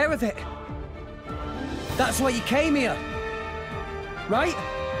good care of it. That's why you came here. Right?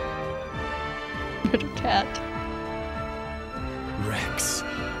 Little cat. Rex.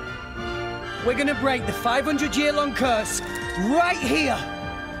 We're gonna break the 500-year-long curse right here.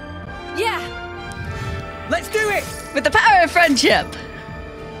 Yeah. Let's do it! With the power of friendship.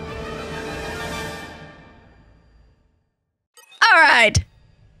 Alright.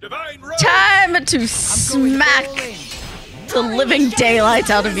 Time to smack the living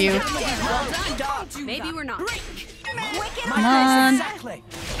daylights out of you. Maybe we're not. Come on.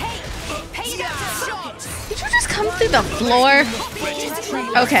 Did you just come through the floor?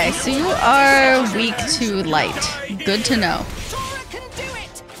 Okay, so you are weak to light. Good to know.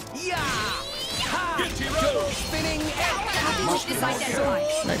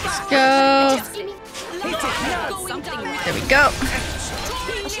 Let's go. There we go.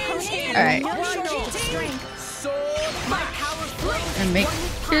 Alright. And make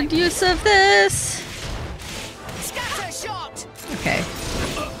good use of this. Okay.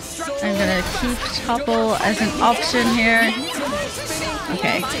 I'm gonna keep topple as an option here.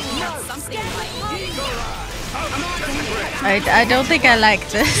 Okay. I don't think I like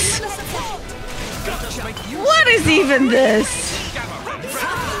this. What is even this?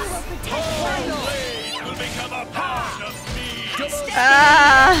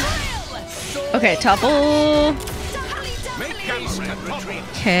 Okay, topple.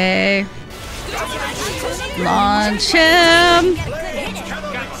 Okay. Launch him.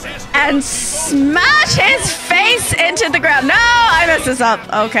 And smash his face face into the ground. No, I messed this up.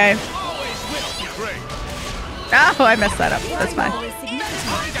 Okay. Oh, I messed that up. That's fine.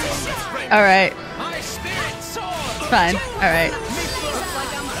 All right. Fine. All right.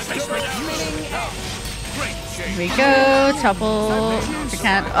 Here we go. Topple. I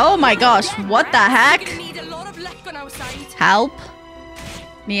can't. Oh my gosh. What the heck? Help.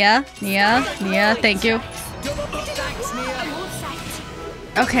 Nia. Thank you.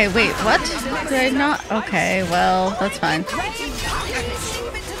 Okay, wait. What? Did I not? Okay, well, that's fine.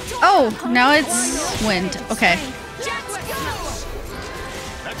 Oh, now it's wind. Okay.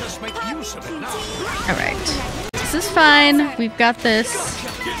 All right. This is fine. We've got this.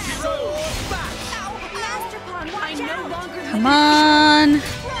 Come on.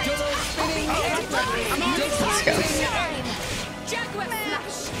 Let's go.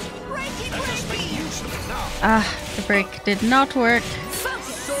 Ah, the break did not work.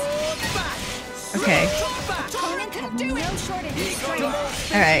 Okay.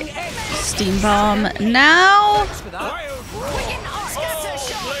 Alright. Steam bomb now.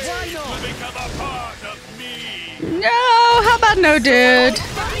 No, how about no, dude?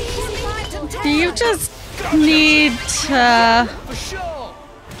 Do you just need to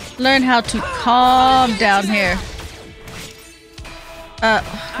learn how to calm down here?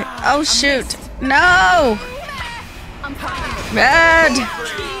 Oh shoot. No! Red!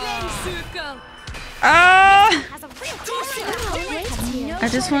 I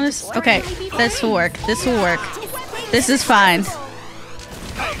just want to... Okay, this will work. This will work. This is fine.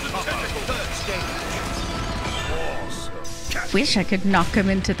 Wish I could knock him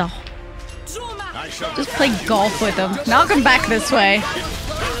into the... Just play golf with him. Knock him back this way.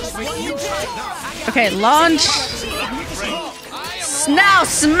 Okay, launch. Now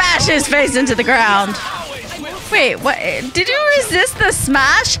smash his face into the ground. Wait, what? Did you resist the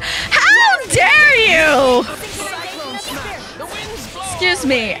smash? How dare you? Excuse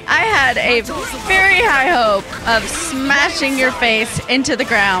me, I had a very high hope of smashing your face into the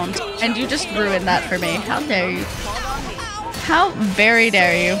ground, and you just ruined that for me. How dare you? How very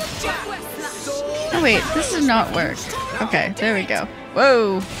dare you? Oh wait, this did not work. Okay, there we go.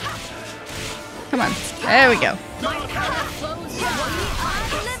 Whoa. Come on, there we go.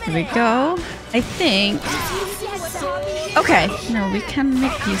 There we go. I think... Okay, no, we can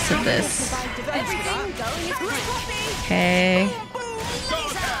make use of this. Okay.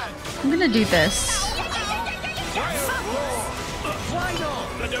 I'm gonna do this.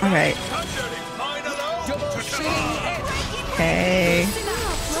 Alright. Okay.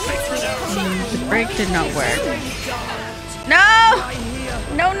 The break did not work. No!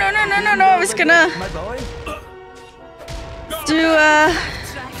 No, I was gonna do,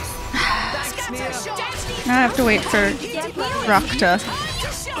 now I have to wait for Rock to...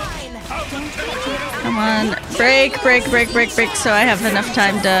 Come on. Break, so I have enough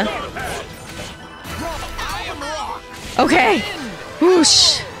time to... Okay.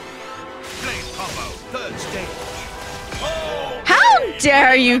 Whoosh. How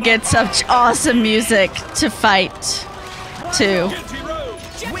dare you get such awesome music to fight to?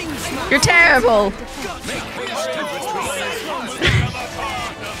 You're terrible.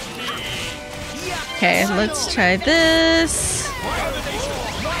 Okay, let's try this.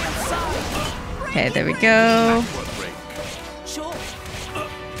 Okay, there we go.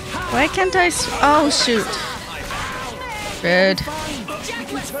 Why can't I... Oh, shoot. Rude.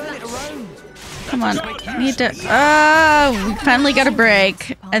 Come on. I need to... Oh, we finally got a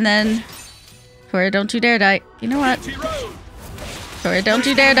break. And then... Tora, don't you dare die. You know what? Tora, don't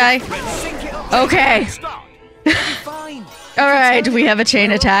you dare die. Okay. Alright, we have a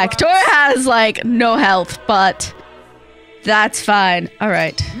chain attack. Tora has, like, no health, but... That's fine.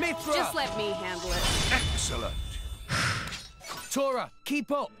 Alright. Just let me handle it. Excellent. Tora,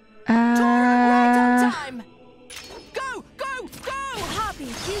 keep up.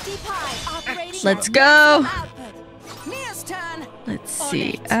 Let's go. Let's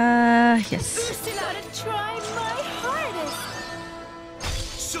see. Yes.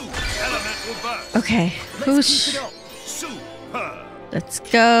 Okay. Whoosh. Let's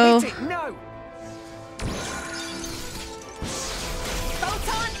go.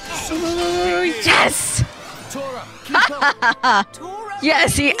 Ooh, yes!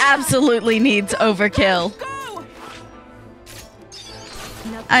 Yes, he absolutely needs overkill.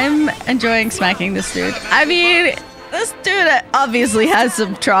 I'm enjoying smacking this dude. I mean, this dude obviously has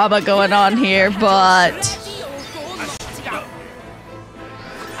some trauma going on here, but...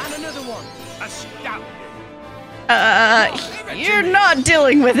 You're not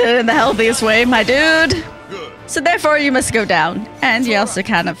dealing with it in the healthiest way, my dude. So therefore you must go down. And you also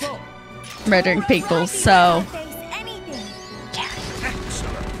kind of murdering people, so...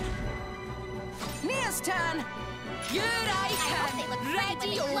 Nia's turn. Here I come.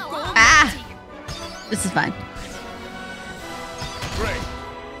 Ready or go. Ah! This is fine.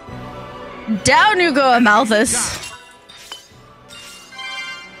 Down you go, Amalthus.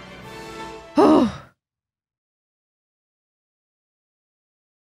 Oh.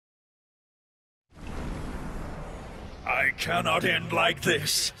 I cannot end like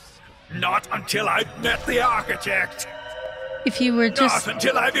this. Not until I've met the architect. If you were just... Not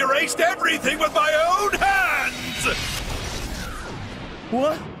until I've erased everything with my own hands!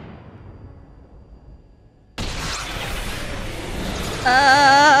 What?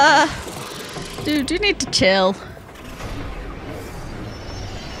 Dude, you need to chill.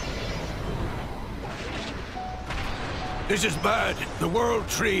 This is bad. The World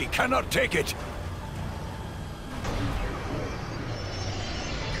Tree cannot take it.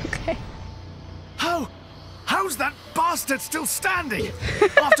 Okay. How's that bastard still standing?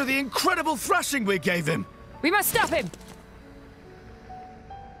 After the incredible thrashing we gave him? We must stop him.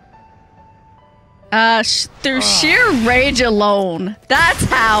 Through sheer rage alone. That's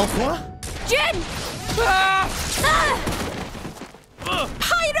how. What? Jin!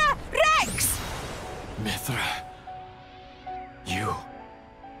 Hyra! Rex! Mithra. You.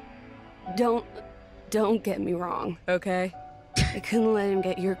 Don't get me wrong, okay? I couldn't let him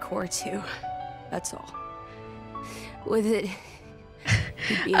get your core too. That's all. With it,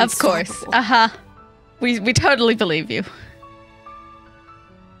 he'd be Of course. unstoppable. We totally believe you.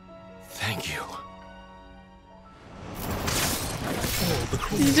 Thank you.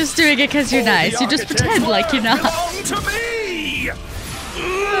 You're just doing it because you're nice. You just pretend like you're not. Belong to me!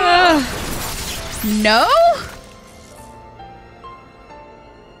 No?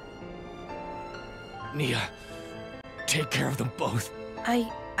 Nia, take care of them both.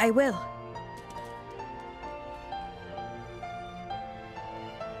 I will.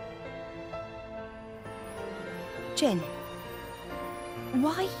 Jin,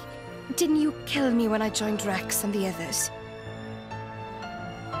 why didn't you kill me when I joined Rex and the others?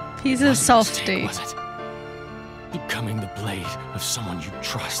 He's a softie. Was it? Becoming the blade of someone you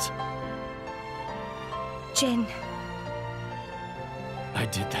trust. Jin. I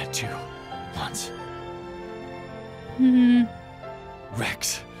did that too, once.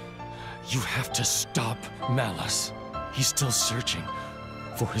 Rex, you have to stop Malice. He's still searching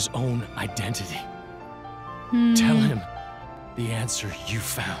for his own identity. Tell him the answer you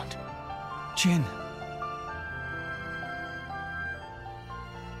found. Jin.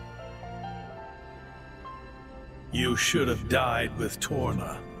 You should have died with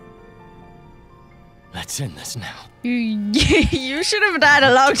Torna. Let's end this now. You should have died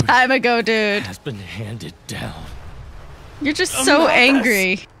a long time ago, dude. Has been handed down. You're just so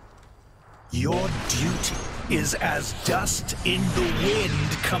angry. Your duty is as dust in the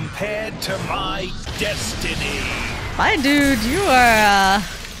wind compared to my destiny. My dude, you are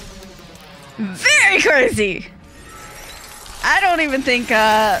very crazy. I don't even think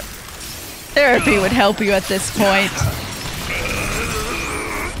therapy would help you at this point.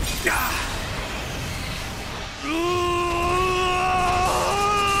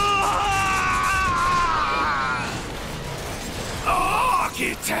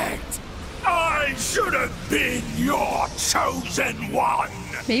 Architect! I should have been your chosen one!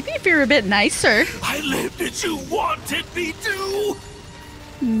 Maybe if you're a bit nicer. I lived as you wanted me to!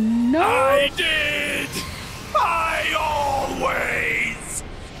 No. I did! I always!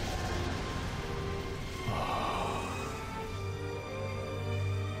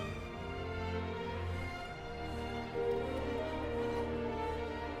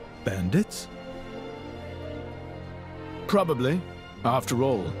 Bandits? Probably. After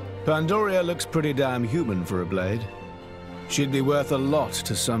all, Pandoria looks pretty damn human for a blade. She'd be worth a lot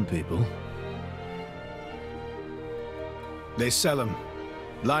to some people. They sell them.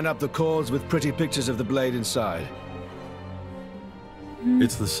 Line up the cords with pretty pictures of the blade inside.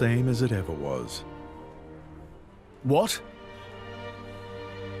 It's the same as it ever was. What?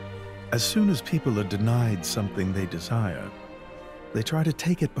 As soon as people are denied something they desire, they try to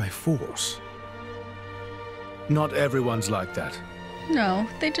take it by force. Not everyone's like that. No,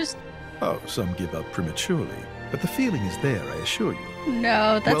 they just... Oh, some give up prematurely, but the feeling is there, I assure you.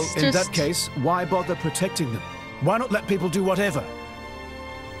 No, that's well, in that case, why bother protecting them? Why not let people do whatever?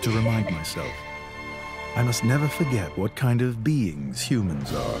 To remind myself, I must never forget what kind of beings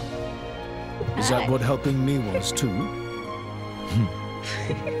humans are. Is that what helping me was too?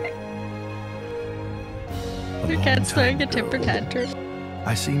 Your cat's throwing a temper tantrum.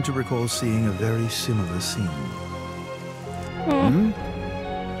 I seem to recall seeing a very similar scene.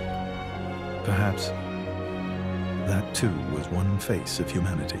 Perhaps that too was one face of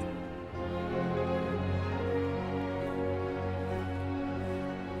humanity.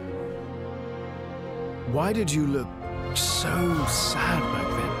 Why did you look so sad back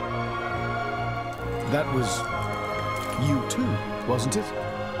then? That was you too, wasn't it?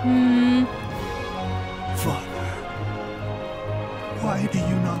 Father, why do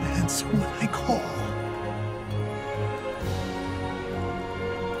you not answer when I call?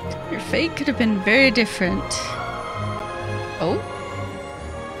 Your fate could have been very different. Oh?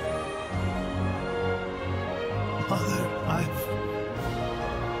 Mother, I've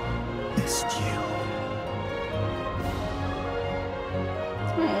missed you.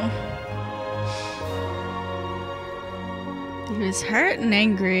 He was hurt and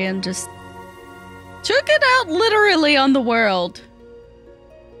angry and just took it out literally on the world.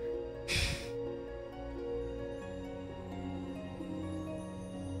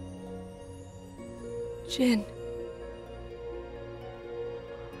 Jin.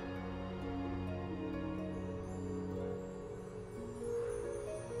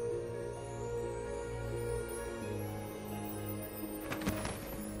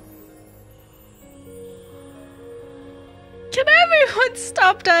 Can everyone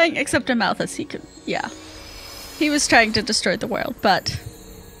stop dying? Except Amalthus, he could, yeah. He was trying to destroy the world, but...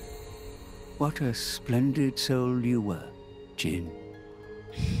 What a splendid soul you were, Jin.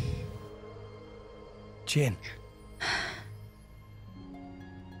 Jin.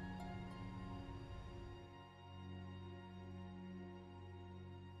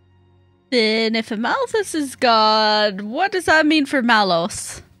 Then if Amalthus is God, what does that mean for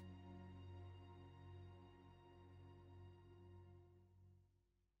Malos?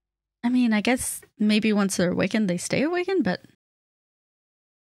 I mean, I guess maybe once they're awakened, they stay awakened, but...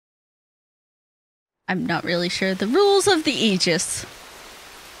 I'm not really sure the rules of the Aegis.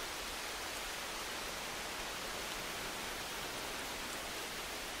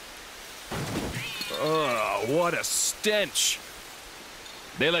 Ugh, what a stench!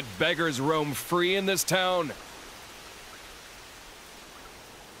 They let beggars roam free in this town?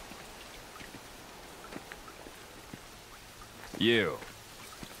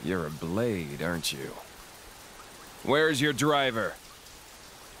 You're a blade, aren't you? Where's your driver?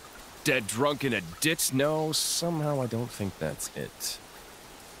 Dead drunk in a ditch? No, somehow I don't think that's it.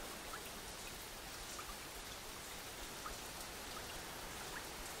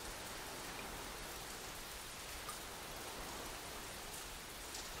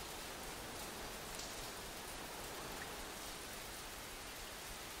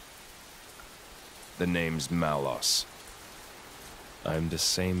 The name's Malos. I'm the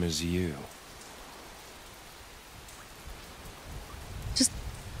same as you. Just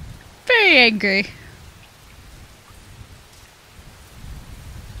very angry.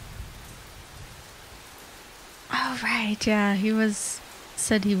 Oh, right, yeah,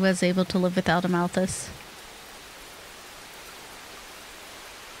 said he was able to live without Amalthus.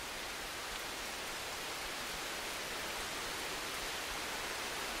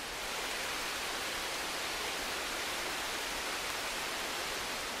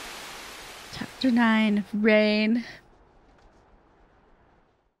 Chapter 9, Rain.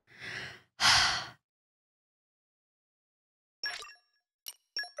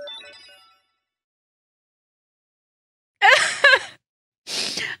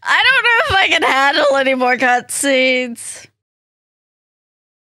 I don't know if I can handle any more cutscenes.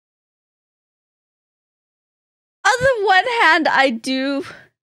 On the one hand, I do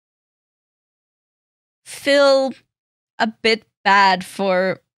feel a bit bad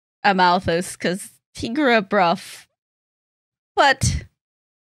for Amalthus because he grew up rough, but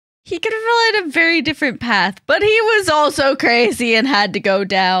he could have followed a very different path. But he was also crazy and had to go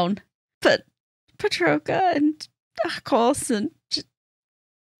down. But Patroka and Akos and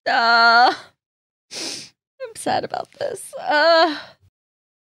I'm sad about this. I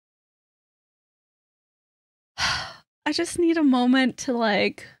just need a moment to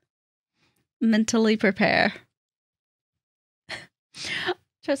like mentally prepare.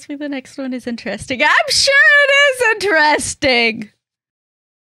 Trust me, the next one is interesting. I'm sure it is interesting.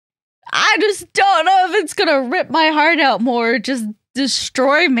 I just don't know if it's gonna rip my heart out more or just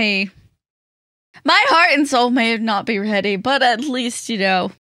destroy me. My heart and soul may not be ready, but at least,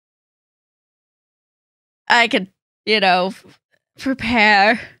 I could,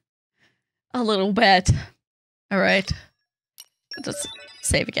 prepare a little bit. All right. Just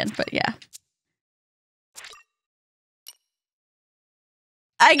save again, but yeah.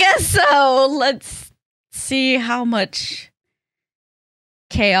 I guess so. Let's see how much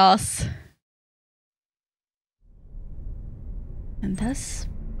chaos and thus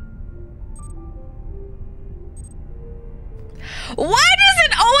Why does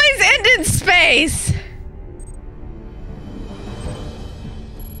it always end in space?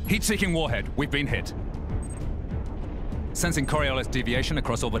 Heat-seeking warhead. We've been hit. Sensing Coriolis deviation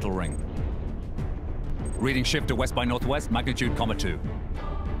across orbital ring. Reading shift to west by northwest, magnitude, 2.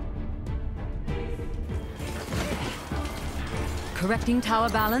 Correcting tower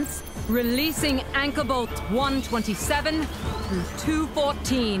balance. Releasing anchor bolt 127 through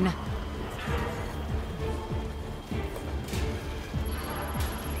 214.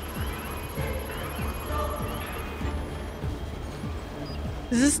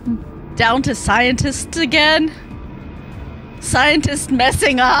 Is this down to scientists again? Scientists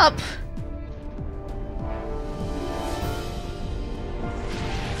messing up?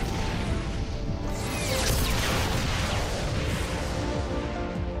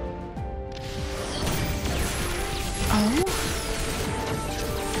 Oh?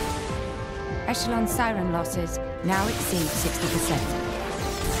 Echelon siren losses now exceed 60%.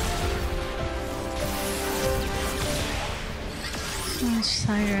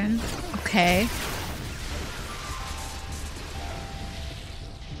 Siren. Okay.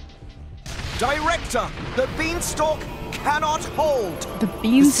 Director, the beanstalk cannot hold. The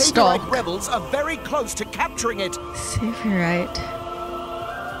beanstalk. The Saviorite rebels are very close to capturing it. Saviorite.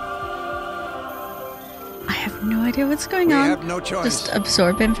 I have no idea what's going on. We have no choice. Just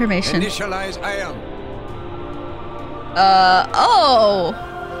absorb information. Initialize ion. Oh.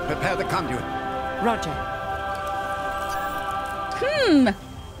 Prepare the conduit. Roger.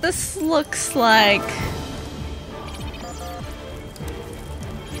 This looks like...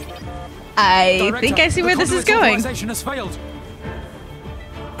 I think I see where this is going. Authorization has failed.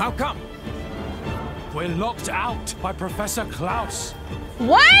 How come? We're locked out by Professor Klaus.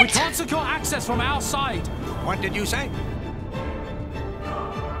 What? We can't secure access from our side. What did you say?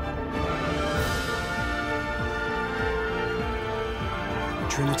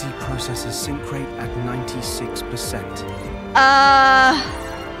 Trinity processes sync rate at 96%.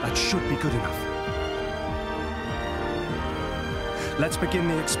 That should be good enough. Let's begin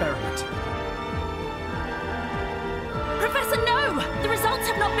the experiment. Professor, no! The results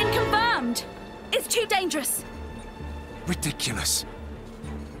have not been confirmed. It's too dangerous. Ridiculous.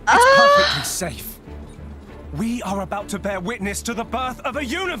 It's perfectly safe. We are about to bear witness to the birth of a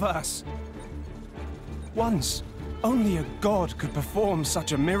universe. Once, only a god could perform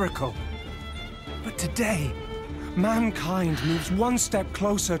such a miracle. But today, mankind moves one step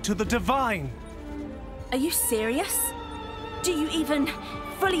closer to the divine. Are you serious? Do you even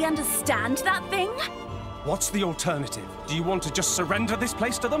fully understand that thing? What's the alternative? Do you want to just surrender this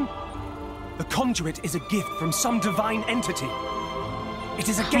place to them? The conduit is a gift from some divine entity. It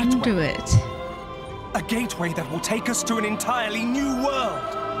is a gateway. A gateway that will take us to an entirely new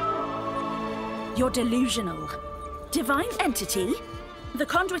world. You're delusional. Divine entity? The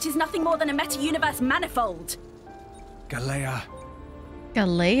conduit is nothing more than a meta-universe manifold. Galea.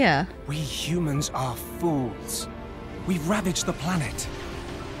 Galea? We humans are fools. We've ravaged the planet.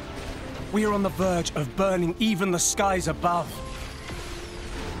 We are on the verge of burning even the skies above.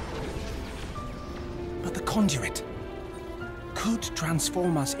 But the conduit could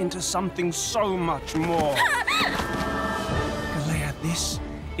transform us into something so much more. Galea, this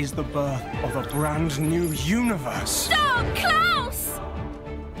is the birth of a brand new universe. Stop, Klaus!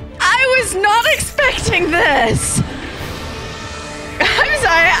 I was not expecting this! I'm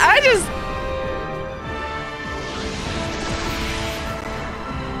sorry, I didn't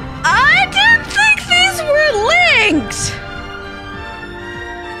think these were linked!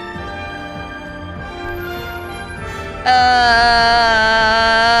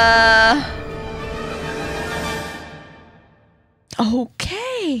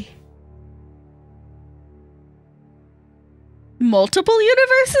 Okay. Multiple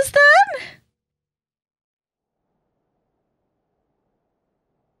universes then?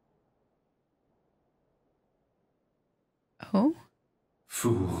 Oh?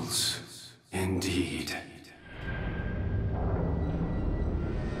 Fools, indeed.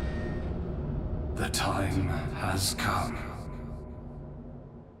 The time has come.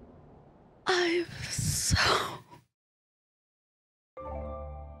 I'm so...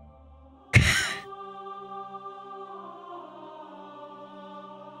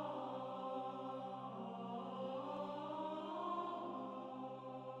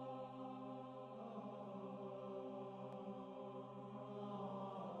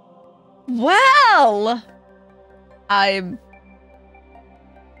 Well,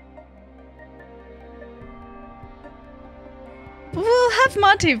 we'll have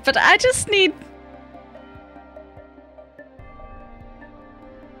Monty, but I just need...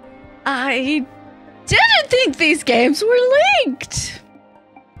 Didn't think these games were linked.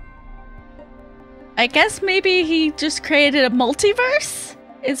 I guess maybe he just created a multiverse?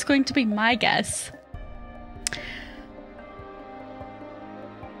 Is going to be my guess.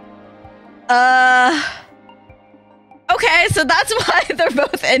 Okay, so that's why they're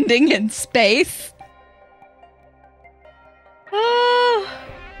both ending in space. Oh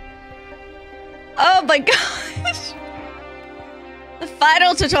my gosh. The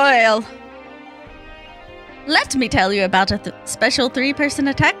final tutorial. Let me tell you about a special 3-person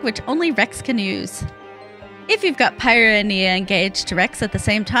attack which only Rex can use. If you've got Pyra and Nia engaged to Rex at the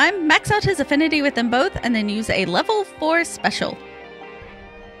same time, max out his affinity with them both and then use a level 4 special.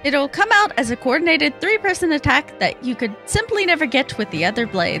 It'll come out as a coordinated 3-person attack that you could simply never get with the other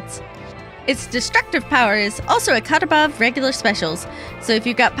blades. Its destructive power is also a cut above regular specials, so if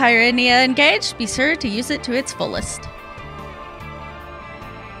you've got Pyra and Nia engaged, be sure to use it to its fullest.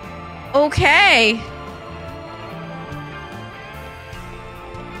 Okay.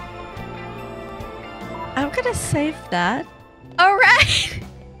 I'm gonna save that. Alright!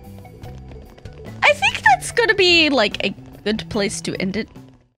 I think that's gonna be like a good place to end it.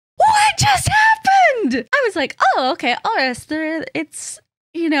 What just happened? I was like, oh, okay, Alrest, it's,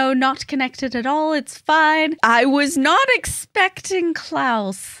 you know, not connected at all. It's fine. I was not expecting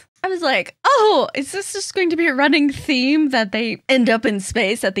Klaus. I was like, oh, is this just going to be a running theme that they end up in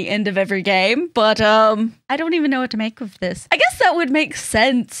space at the end of every game? But I don't even know what to make of this. I guess that would make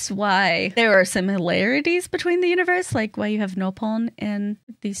sense why there are similarities between the universe, like why you have Nopon in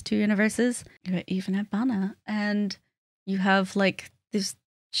these two universes. You even have Bana, and you have like this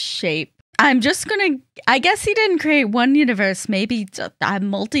shape. I'm just gonna, I guess he didn't create one universe, maybe a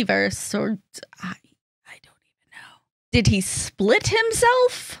multiverse, or I don't even know. Did he split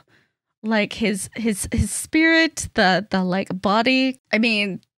himself? Like his spirit, the like body. I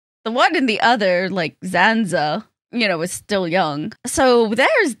mean, the one and the other, like Zanza, you know, is still young. So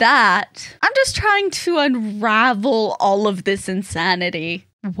there's that. I'm just trying to unravel all of this insanity.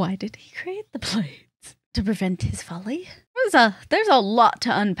 Why did he create the blades? To prevent his folly? There's a lot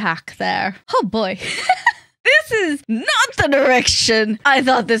to unpack there. Oh boy. This is not the direction I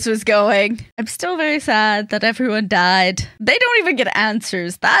thought this was going. I'm still very sad that everyone died. They don't even get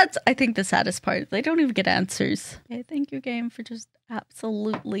answers. That's, I think, the saddest part. They don't even get answers. Okay, thank you, game, for just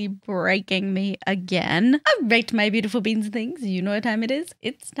absolutely breaking me again. All right, my beautiful beans and things. You know what time it is.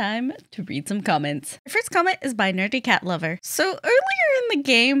 It's time to read some comments. The first comment is by Nerdy Cat Lover. So earlier in the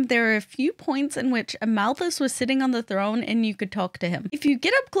game, there were a few points in which Amalthus was sitting on the throne and you could talk to him. If you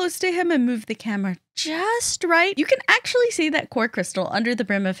get up close to him and move the camera just right, you can actually see that core crystal under the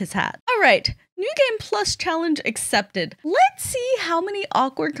brim of his hat. All right. New Game Plus challenge accepted. Let's see how many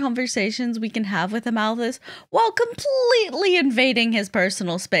awkward conversations we can have with Amalthus while completely invading his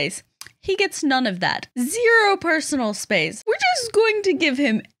personal space. He gets none of that. 0 personal space. We're just going to give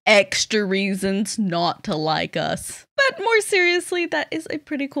him extra reasons not to like us. But more seriously, that is a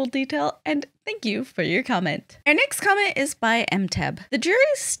pretty cool detail, and thank you for your comment. Our next comment is by MTeb. The jury's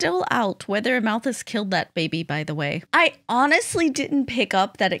still out whether Amalthus killed that baby, by the way. I honestly didn't pick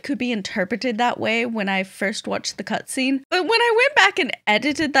up that it could be interpreted that way when I first watched the cutscene, but when I went back and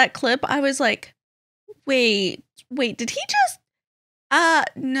edited that clip, I was like, wait, did he just...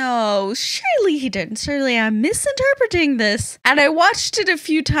 no, surely he didn't. Surely I'm misinterpreting this. And I watched it a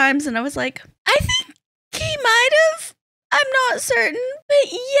few times and I was like, I think he might have. I'm not certain.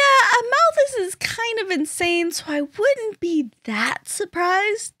 But yeah, Amalthus is kind of insane, so I wouldn't be that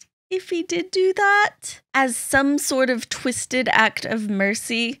surprised if he did do that as some sort of twisted act of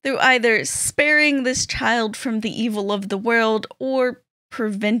mercy through either sparing this child from the evil of the world or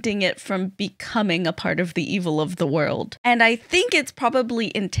preventing it from becoming a part of the evil of the world. And I think it's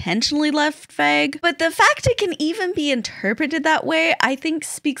probably intentionally left vague, but the fact it can even be interpreted that way, I think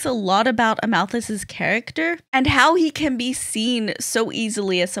speaks a lot about Amalthus's character and how he can be seen so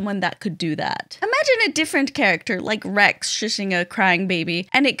easily as someone that could do that. Imagine a different character like Rex shushing a crying baby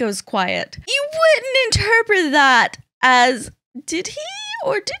and it goes quiet. You wouldn't interpret that as, did he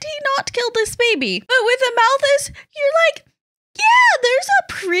or did he not kill this baby? But with Amalthus, you're like, yeah, there's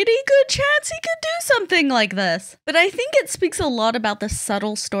a pretty good chance he could do something like this. But I think it speaks a lot about the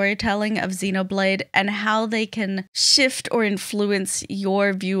subtle storytelling of Xenoblade and how they can shift or influence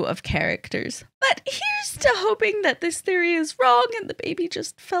your view of characters. But here's to hoping that this theory is wrong and the baby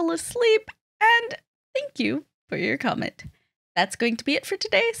just fell asleep. And thank you for your comment. That's going to be it for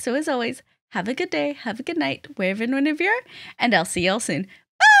today. So as always, have a good day, have a good night, wherever and whenever you are, and I'll see y'all soon.